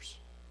pastors.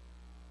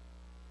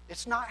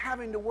 It's not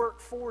having to work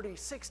 40,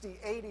 60,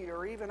 80,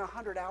 or even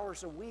 100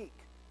 hours a week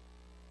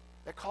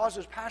that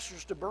causes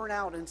pastors to burn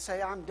out and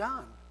say, I'm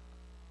done.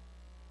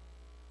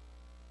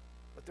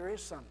 But there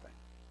is something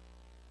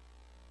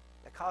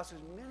that causes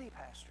many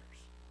pastors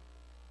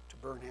to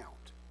burn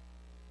out.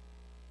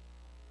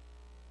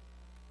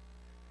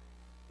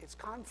 It's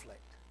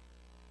conflict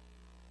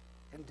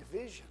and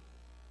division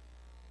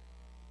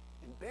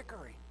and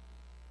bickering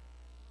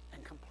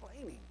and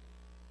complaining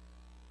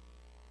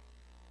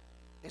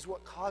is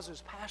what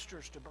causes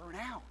pastors to burn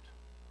out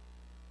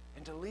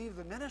and to leave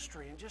the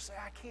ministry and just say,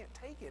 I can't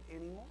take it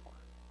anymore.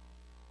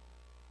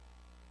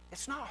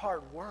 It's not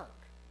hard work.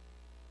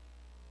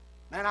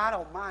 Man, I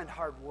don't mind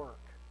hard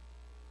work.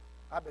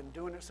 I've been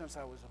doing it since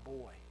I was a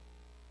boy.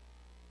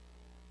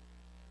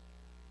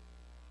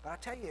 But I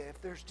tell you,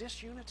 if there's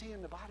disunity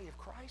in the body of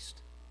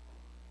Christ,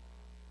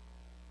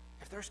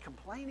 if there's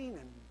complaining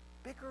and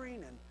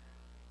bickering and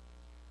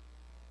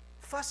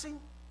fussing,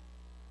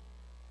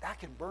 that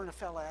can burn a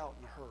fella out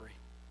in a hurry.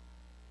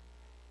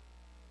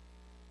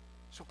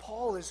 So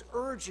Paul is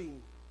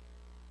urging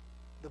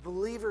the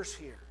believers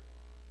here,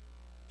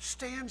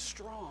 stand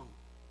strong.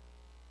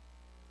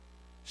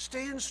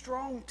 Stand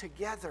strong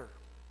together.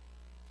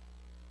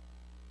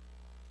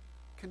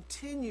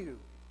 Continue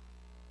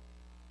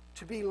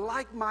to be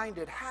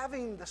like-minded,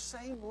 having the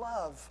same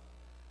love,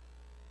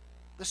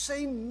 the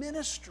same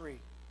ministry,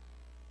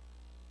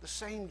 the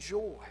same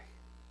joy,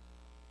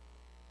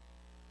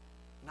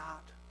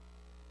 not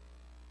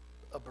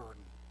a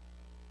burden.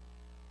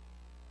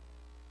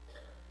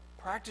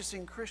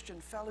 Practicing Christian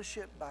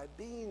fellowship by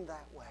being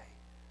that way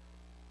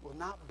will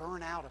not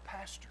burn out a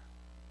pastor,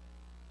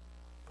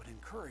 but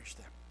encourage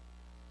them.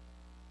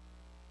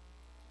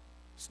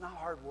 It's not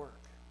hard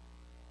work.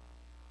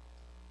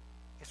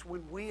 It's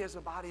when we as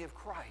a body of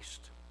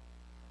Christ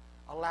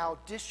allow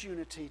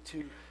disunity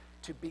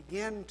to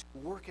begin to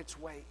work its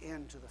way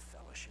into the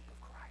fellowship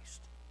of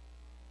Christ.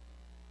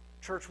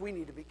 Church, we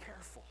need to be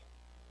careful.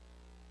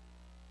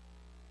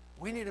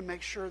 We need to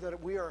make sure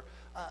that we are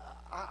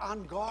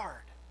on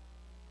guard,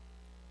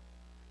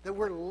 that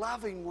we're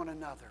loving one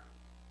another,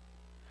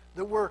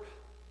 that we're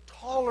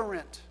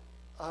tolerant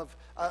of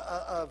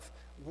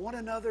one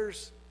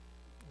another's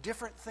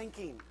different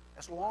thinking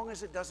as long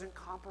as it doesn't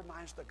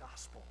compromise the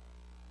gospel.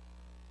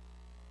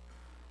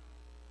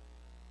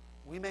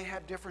 We may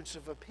have difference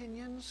of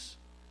opinions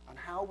on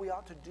how we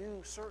ought to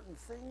do certain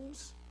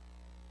things,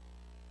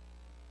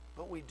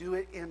 but we do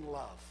it in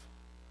love.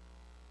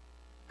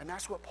 And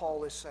that's what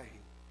Paul is saying.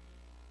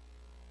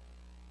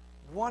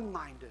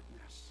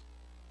 One-mindedness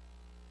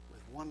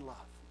with one love.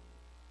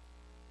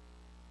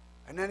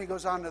 And then he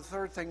goes on to the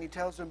third thing. He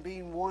tells them,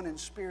 being one in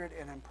spirit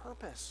and in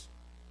purpose.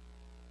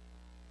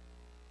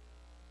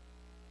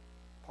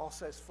 Paul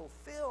says,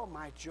 fulfill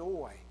my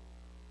joy,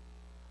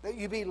 that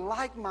you be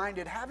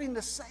like-minded, having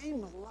the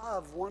same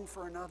love one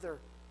for another,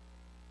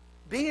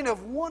 being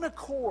of one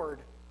accord,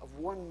 of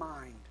one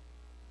mind.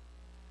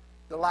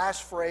 The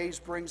last phrase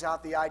brings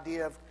out the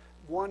idea of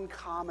one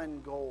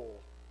common goal.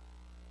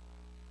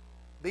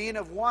 Being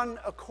of one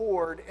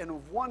accord and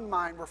of one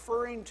mind,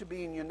 referring to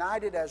being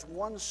united as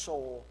one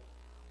soul,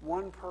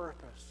 one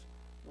purpose,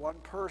 one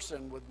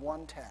person with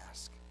one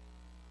task.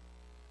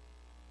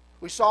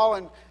 We saw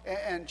in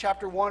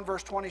chapter 1,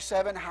 verse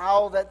 27,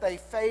 how that they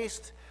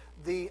faced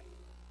the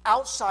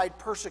outside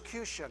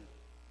persecution.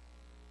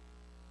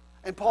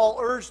 And Paul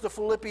urged the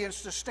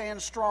Philippians to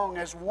stand strong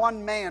as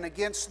one man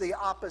against the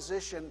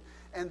opposition,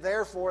 and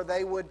therefore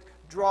they would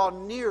draw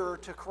nearer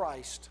to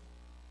Christ.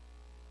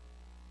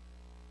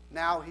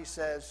 Now he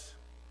says,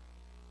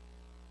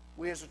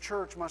 we as a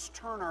church must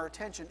turn our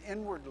attention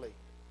inwardly.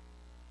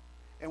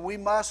 And we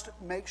must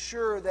make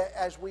sure that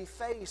as we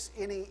face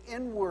any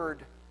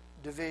inward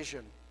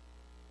division,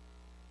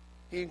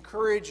 he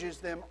encourages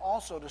them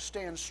also to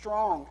stand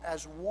strong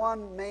as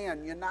one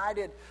man,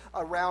 united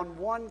around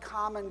one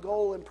common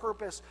goal and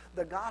purpose,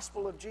 the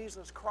gospel of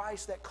Jesus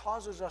Christ that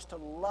causes us to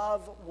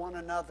love one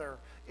another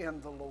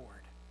in the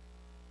Lord.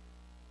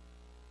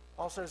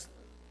 Paul says,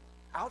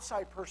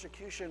 outside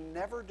persecution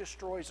never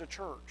destroys a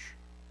church.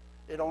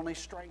 It only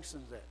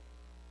strengthens it.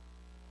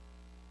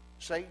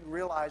 Satan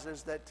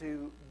realizes that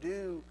to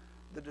do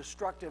the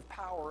destructive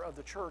power of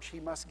the church, he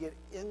must get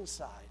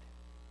inside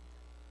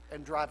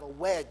and drive a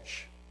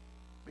wedge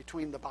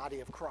between the body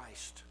of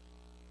Christ.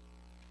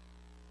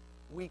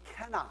 We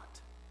cannot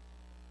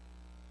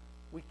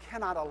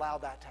allow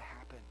that to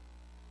happen.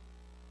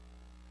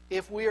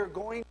 If we are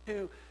going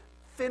to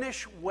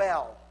finish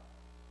well,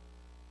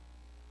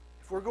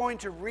 if if we're going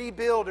to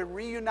rebuild and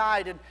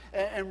reunite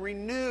and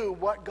renew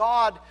what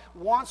God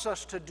wants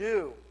us to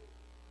do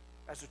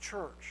as a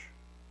church,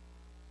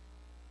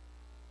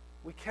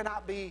 we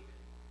cannot be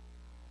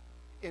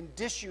in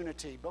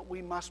disunity, but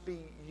we must be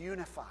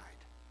unified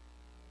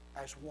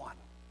as one.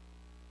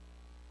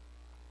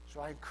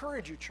 So I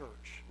encourage you,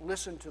 church,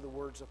 listen to the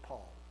words of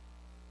Paul.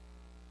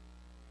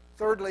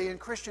 Thirdly, in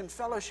Christian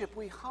fellowship,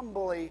 we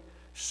humbly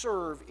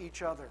serve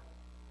each other.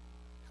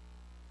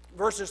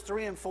 Verses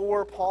 3 and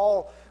 4,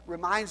 Paul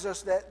reminds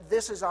us that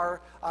this is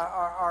our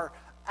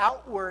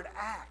outward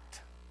act.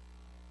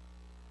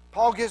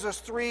 Paul gives us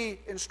 3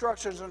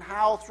 instructions on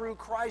how through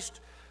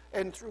Christ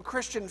and through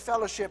Christian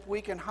fellowship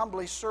we can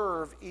humbly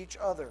serve each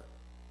other.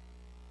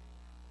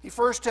 He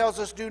first tells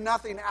us, do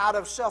nothing out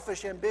of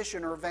selfish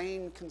ambition or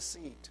vain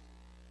conceit.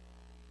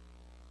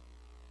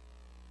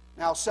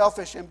 Now,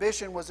 selfish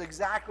ambition was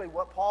exactly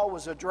what Paul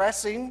was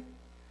addressing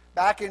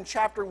back in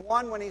chapter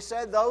 1 when he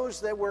said, those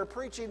that were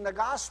preaching the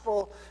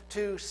gospel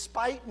to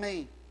spite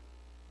me.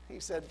 He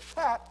said,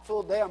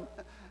 fool them.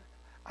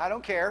 I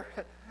don't care.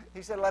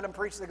 He said, let them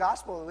preach the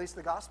gospel. At least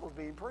the gospel is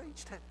being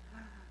preached.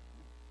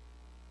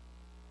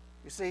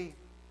 You see,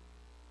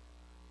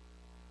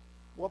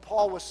 what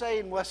Paul was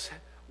saying was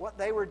what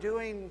they were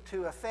doing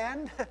to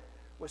offend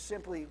was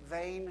simply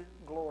vain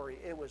glory.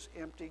 It was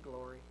empty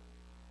glory.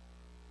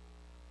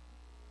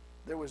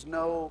 There was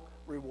no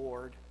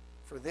reward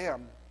for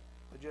them,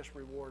 but just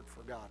reward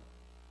for God.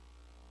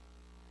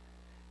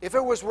 If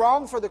it was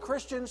wrong for the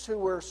Christians who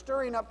were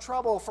stirring up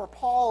trouble for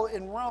Paul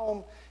in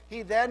Rome,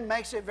 he then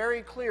makes it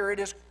very clear it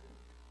is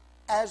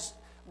as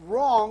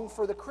wrong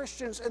for the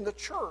Christians in the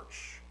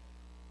church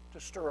to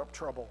stir up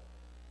trouble.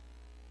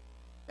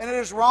 And it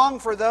is wrong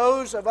for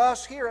those of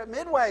us here at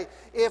Midway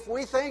if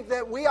we think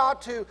that we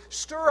ought to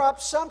stir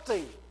up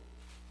something.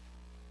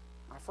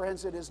 My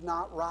friends, it is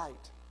not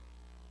right.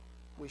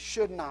 We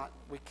should not.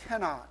 We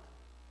cannot.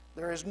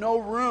 There is no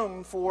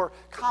room for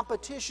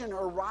competition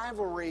or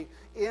rivalry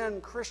in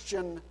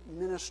Christian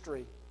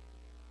ministry.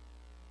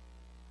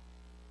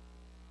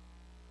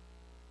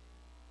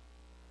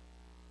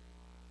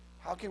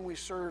 How can we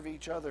serve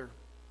each other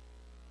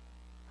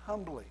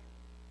humbly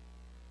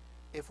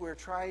if we're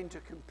trying to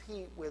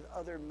compete with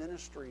other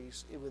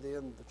ministries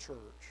within the church?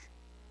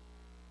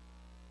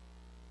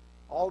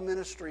 All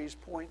ministries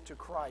point to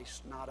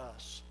Christ, not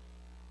us.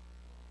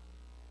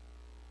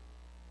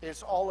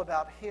 It's all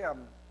about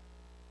Him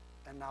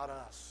and not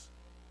us.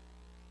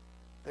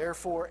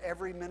 Therefore,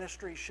 every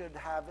ministry should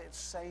have its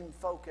same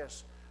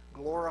focus: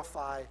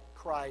 glorify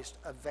Christ,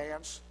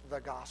 advance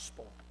the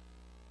gospel.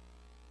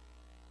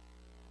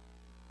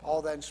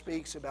 Paul then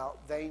speaks about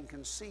vain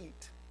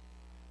conceit.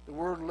 The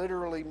word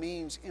literally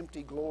means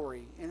empty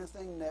glory.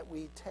 Anything that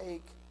we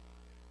take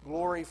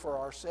glory for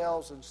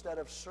ourselves instead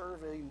of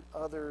serving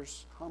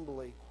others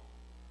humbly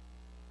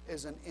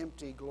is an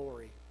empty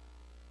glory.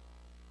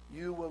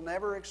 You will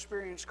never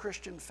experience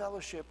Christian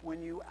fellowship when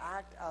you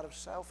act out of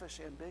selfish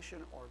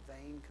ambition or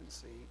vain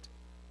conceit.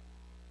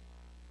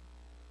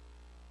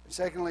 And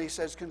secondly, he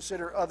says,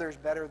 consider others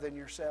better than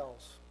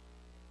yourselves.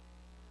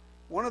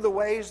 One of the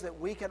ways that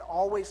we can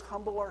always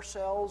humble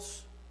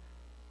ourselves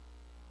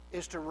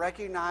is to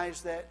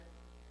recognize that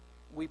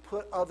we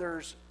put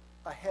others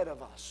ahead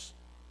of us.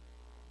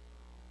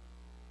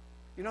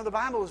 You know, the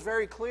Bible is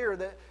very clear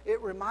that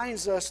it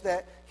reminds us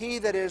that he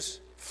that is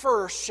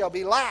first shall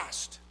be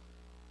last.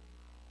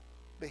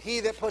 But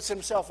he that puts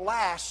himself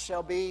last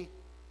shall be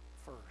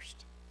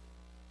first.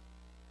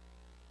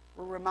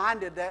 We're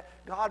reminded that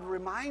God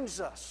reminds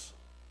us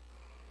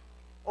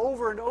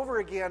over and over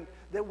again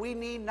that we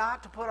need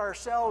not to put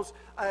ourselves,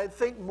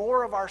 think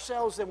more of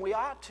ourselves than we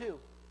ought to.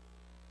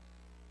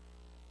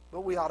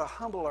 But we ought to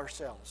humble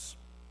ourselves.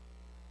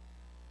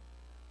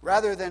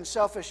 Rather than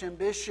selfish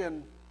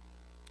ambition,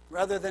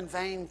 rather than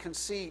vain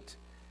conceit,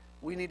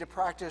 we need to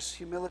practice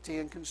humility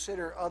and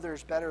consider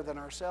others better than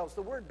ourselves.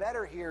 The word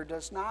better here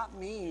does not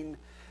mean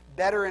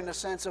better in the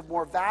sense of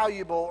more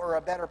valuable or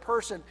a better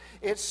person.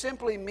 It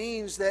simply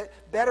means that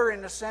better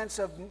in the sense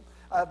of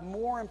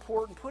more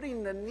important,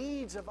 putting the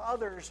needs of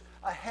others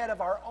ahead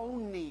of our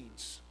own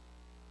needs.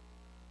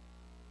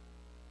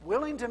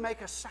 Willing to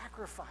make a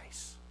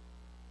sacrifice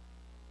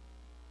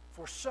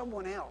for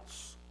someone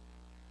else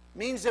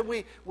means that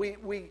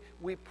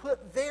we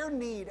put their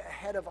need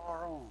ahead of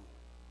our own.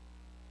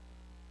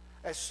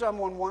 As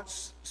someone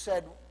once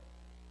said,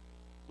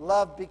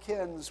 love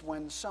begins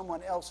when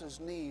someone else's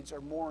needs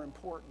are more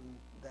important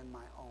than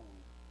my own.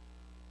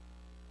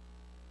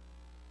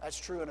 That's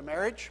true in a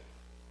marriage.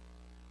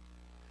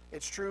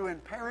 It's true in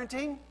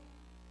parenting.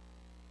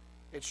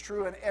 It's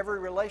true in every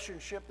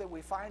relationship that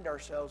we find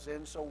ourselves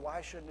in, so why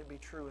shouldn't it be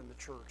true in the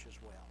church as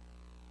well?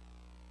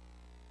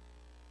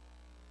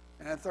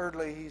 And then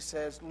thirdly, he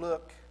says,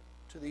 look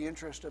to the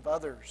interest of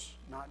others,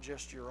 not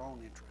just your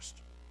own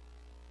interest.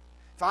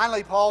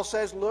 Finally, Paul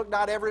says, look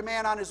not every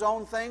man on his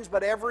own things,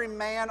 but every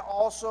man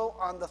also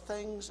on the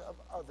things of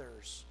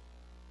others.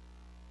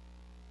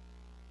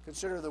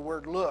 Consider the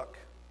word look.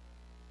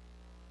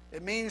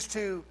 It means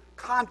to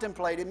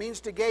contemplate. It means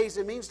to gaze.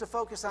 It means to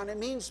focus on. It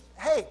means,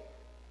 hey,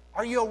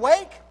 Are you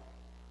awake?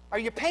 Are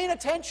you paying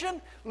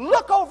attention?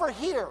 Look over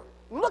here.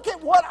 Look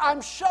at what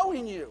I'm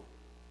showing you.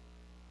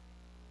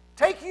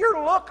 Take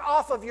your look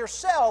off of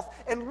yourself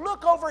and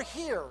look over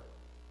here.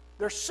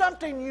 There's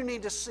something you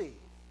need to see.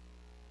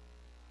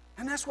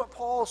 And that's what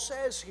Paul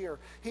says here.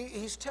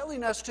 He's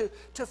telling us to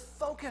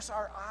focus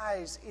our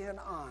eyes in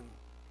on.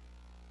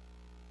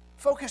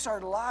 Focus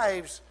our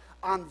lives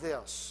on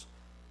this.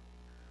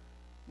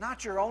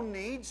 Not your own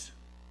needs,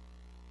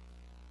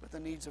 but the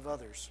needs of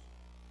others.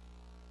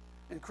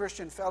 In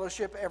Christian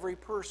fellowship, every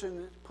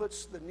person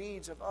puts the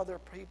needs of other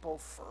people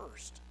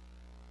first.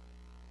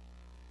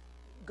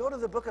 Go to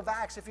the book of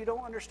Acts. If you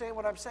don't understand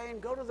what I'm saying,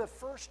 go to the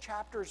first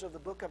chapters of the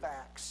book of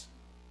Acts.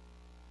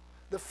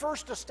 The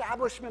first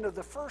establishment of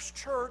the first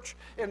church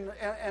in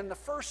the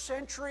first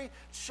century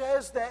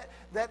says that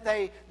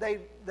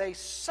they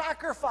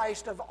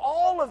sacrificed of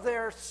all of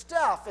their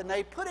stuff and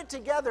they put it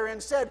together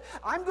and said,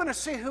 I'm going to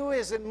see who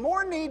is in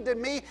more need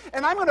than me,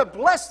 and I'm going to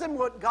bless them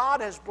what God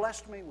has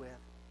blessed me with.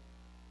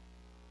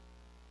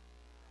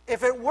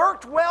 If it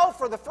worked well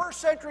for the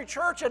first century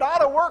church, it ought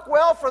to work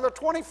well for the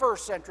 21st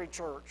century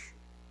church.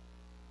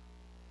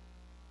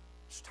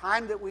 It's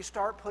time that we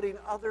start putting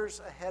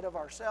others ahead of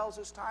ourselves.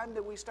 It's time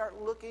that we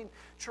start looking,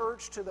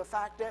 church, to the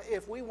fact that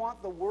if we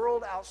want the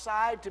world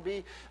outside to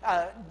be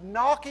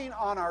knocking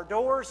on our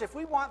doors, if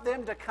we want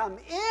them to come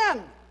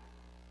in,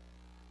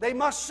 they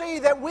must see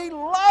that we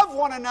love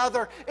one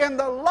another in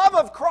the love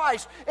of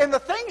Christ, in the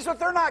things that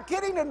they're not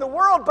getting in the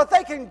world, but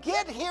they can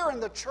get here in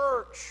the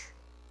church.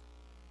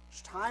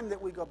 It's time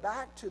that we go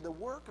back to the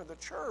work of the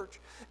church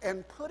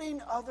and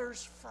putting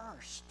others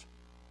first.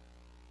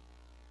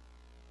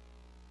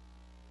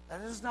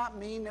 That does not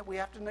mean that we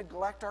have to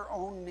neglect our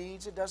own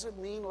needs. It doesn't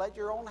mean let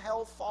your own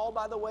health fall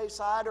by the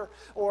wayside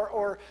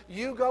or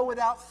you go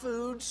without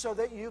food so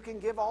that you can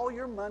give all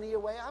your money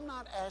away. I'm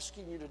not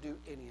asking you to do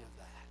any of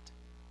that.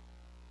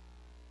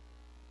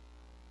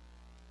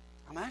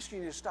 I'm asking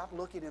you to stop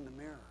looking in the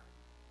mirror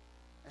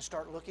and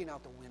start looking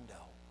out the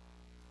window.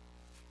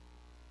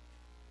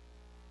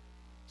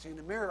 See, in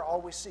the mirror,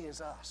 all we see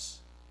is us.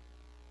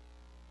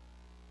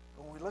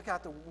 But when we look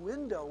out the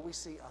window, we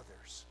see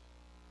others.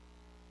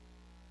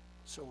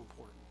 So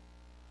important.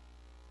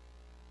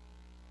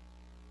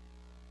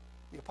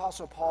 The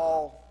Apostle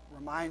Paul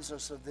reminds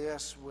us of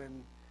this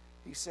when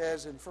he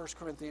says in 1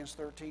 Corinthians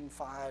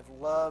 13:5,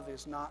 love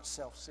is not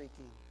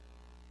self-seeking.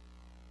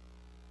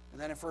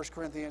 And then in 1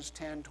 Corinthians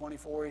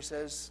 10:24, he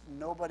says,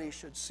 nobody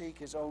should seek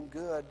his own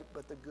good,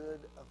 but the good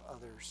of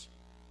others.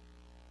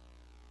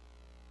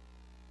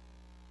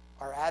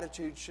 Our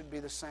attitude should be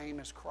the same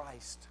as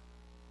Christ.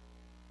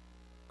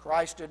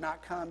 Christ did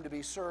not come to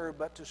be served,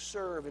 but to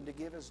serve and to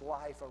give his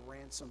life a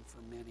ransom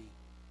for many.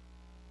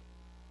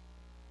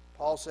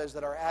 Paul says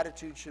that our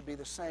attitude should be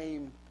the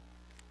same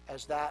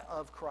as that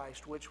of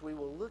Christ, which we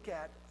will look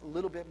at a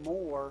little bit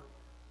more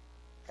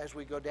as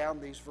we go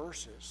down these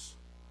verses.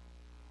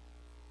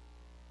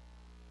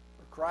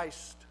 For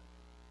Christ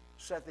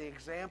set the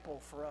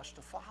example for us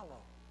to follow.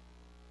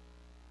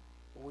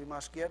 We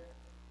must get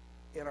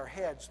in our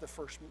heads the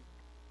first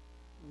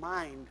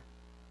mind.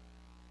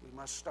 We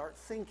must start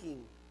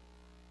thinking.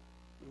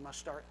 We must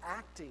start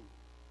acting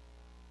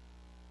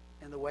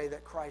in the way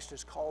that Christ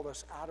has called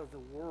us out of the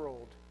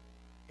world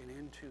and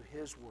into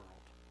his world.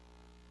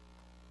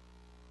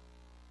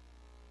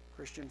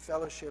 Christian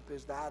fellowship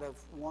is that of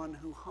one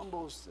who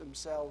humbles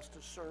themselves to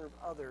serve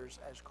others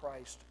as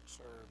Christ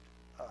served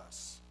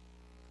us.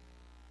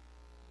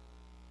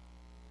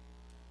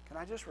 Can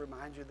I just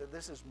remind you that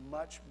this is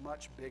much,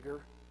 much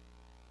bigger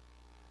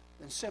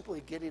than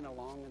simply getting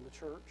along in the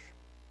church?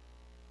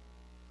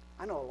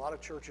 I know a lot of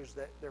churches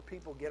that their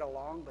people get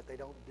along, but they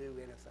don't do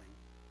anything.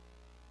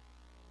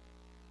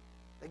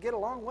 They get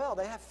along well.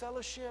 They have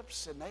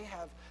fellowships, and they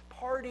have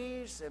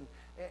parties, and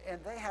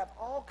they have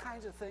all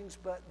kinds of things,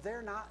 but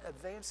they're not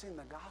advancing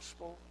the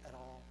gospel at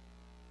all.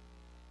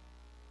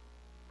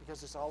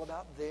 Because it's all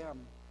about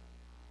them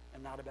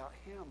and not about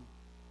him.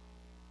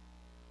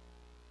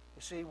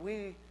 You see,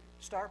 we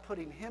start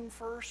putting him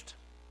first,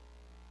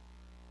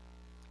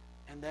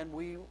 and then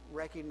we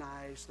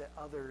recognize that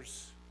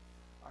others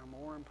are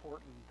more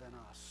important than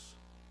us.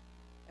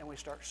 And we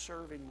start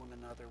serving one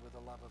another with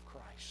the love of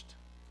Christ.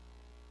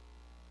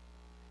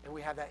 And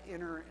we have that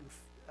inner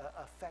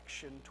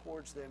affection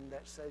towards them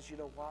that says, you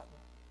know what?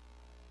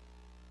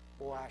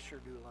 Boy, I sure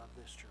do love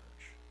this church.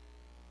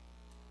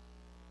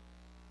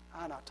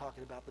 I'm not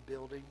talking about the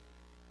building.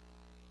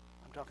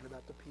 I'm talking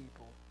about the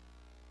people.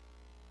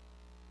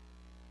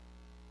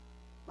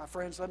 My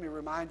friends, let me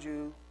remind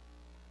you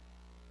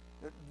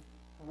that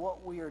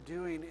what we are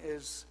doing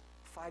is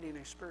fighting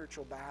a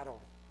spiritual battle.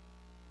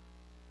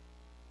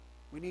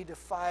 We need to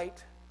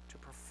fight to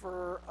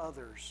prefer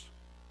others.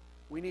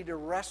 We need to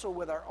wrestle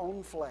with our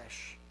own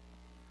flesh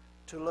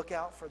to look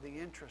out for the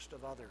interest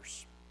of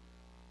others.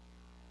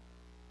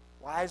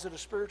 Why is it a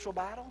spiritual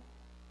battle?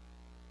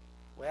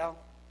 Well,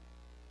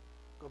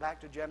 go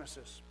back to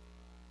Genesis.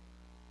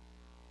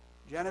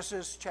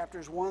 Genesis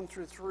chapters 1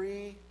 through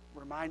 3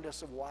 remind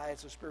us of why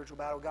it's a spiritual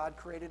battle. God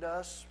created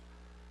us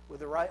with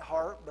the right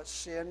heart, but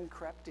sin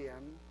crept in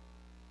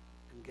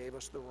and gave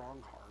us the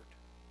wrong heart.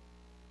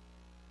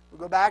 We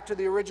go back to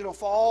the original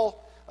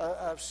fall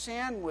of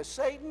sin with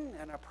Satan,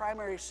 and our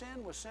primary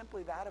sin was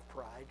simply that of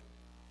pride.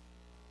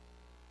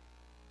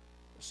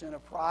 The sin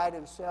of pride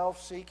and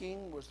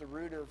self-seeking was the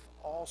root of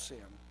all sin.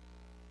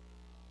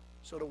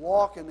 So to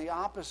walk in the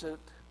opposite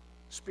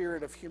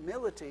spirit of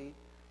humility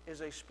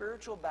is a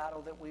spiritual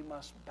battle that we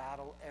must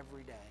battle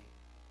every day.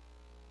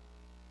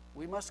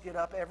 We must get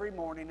up every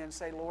morning and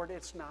say, Lord,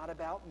 it's not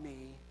about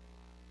me,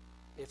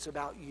 it's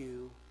about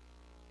you.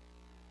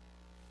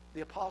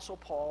 The Apostle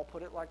Paul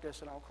put it like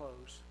this, and I'll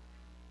close.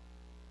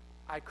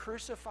 I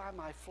crucify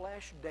my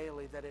flesh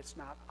daily, that it's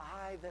not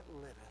I that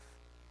liveth,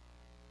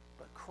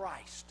 but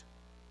Christ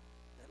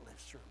that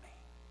lives through me.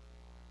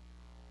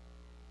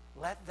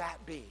 Let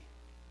that be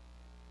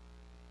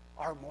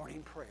our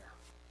morning prayer.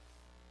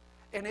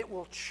 And it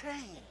will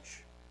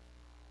change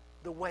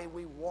the way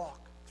we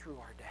walk through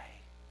our day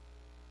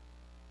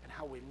and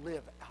how we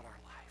live out our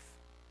life.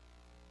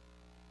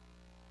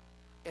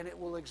 And it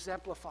will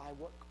exemplify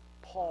what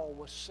Paul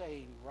was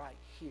saying right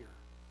here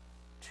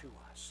to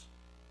us.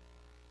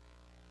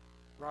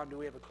 Ron, do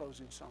we have a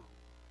closing song?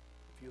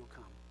 If you'll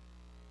come.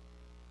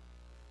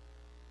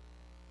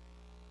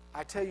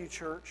 I tell you,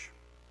 church,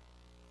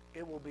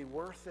 it will be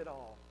worth it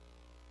all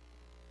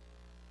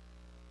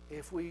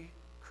if we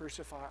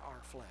crucify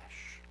our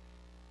flesh.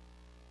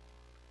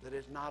 That it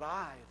is not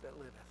I that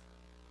liveth,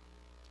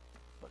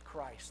 but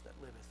Christ that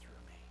liveth through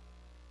me.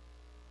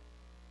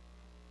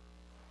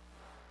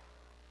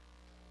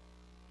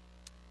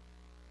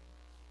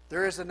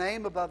 There is a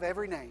name above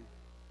every name,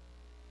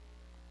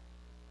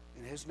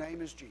 and His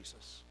name is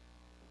Jesus.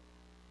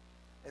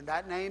 And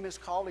that name is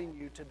calling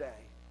you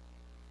today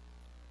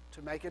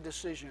to make a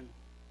decision.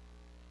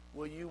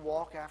 Will you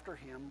walk after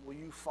Him? Will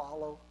you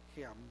follow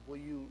Him? Will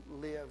you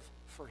live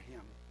for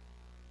Him?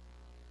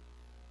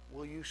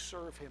 Will you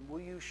serve Him?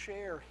 Will you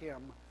share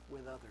Him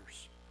with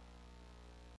others?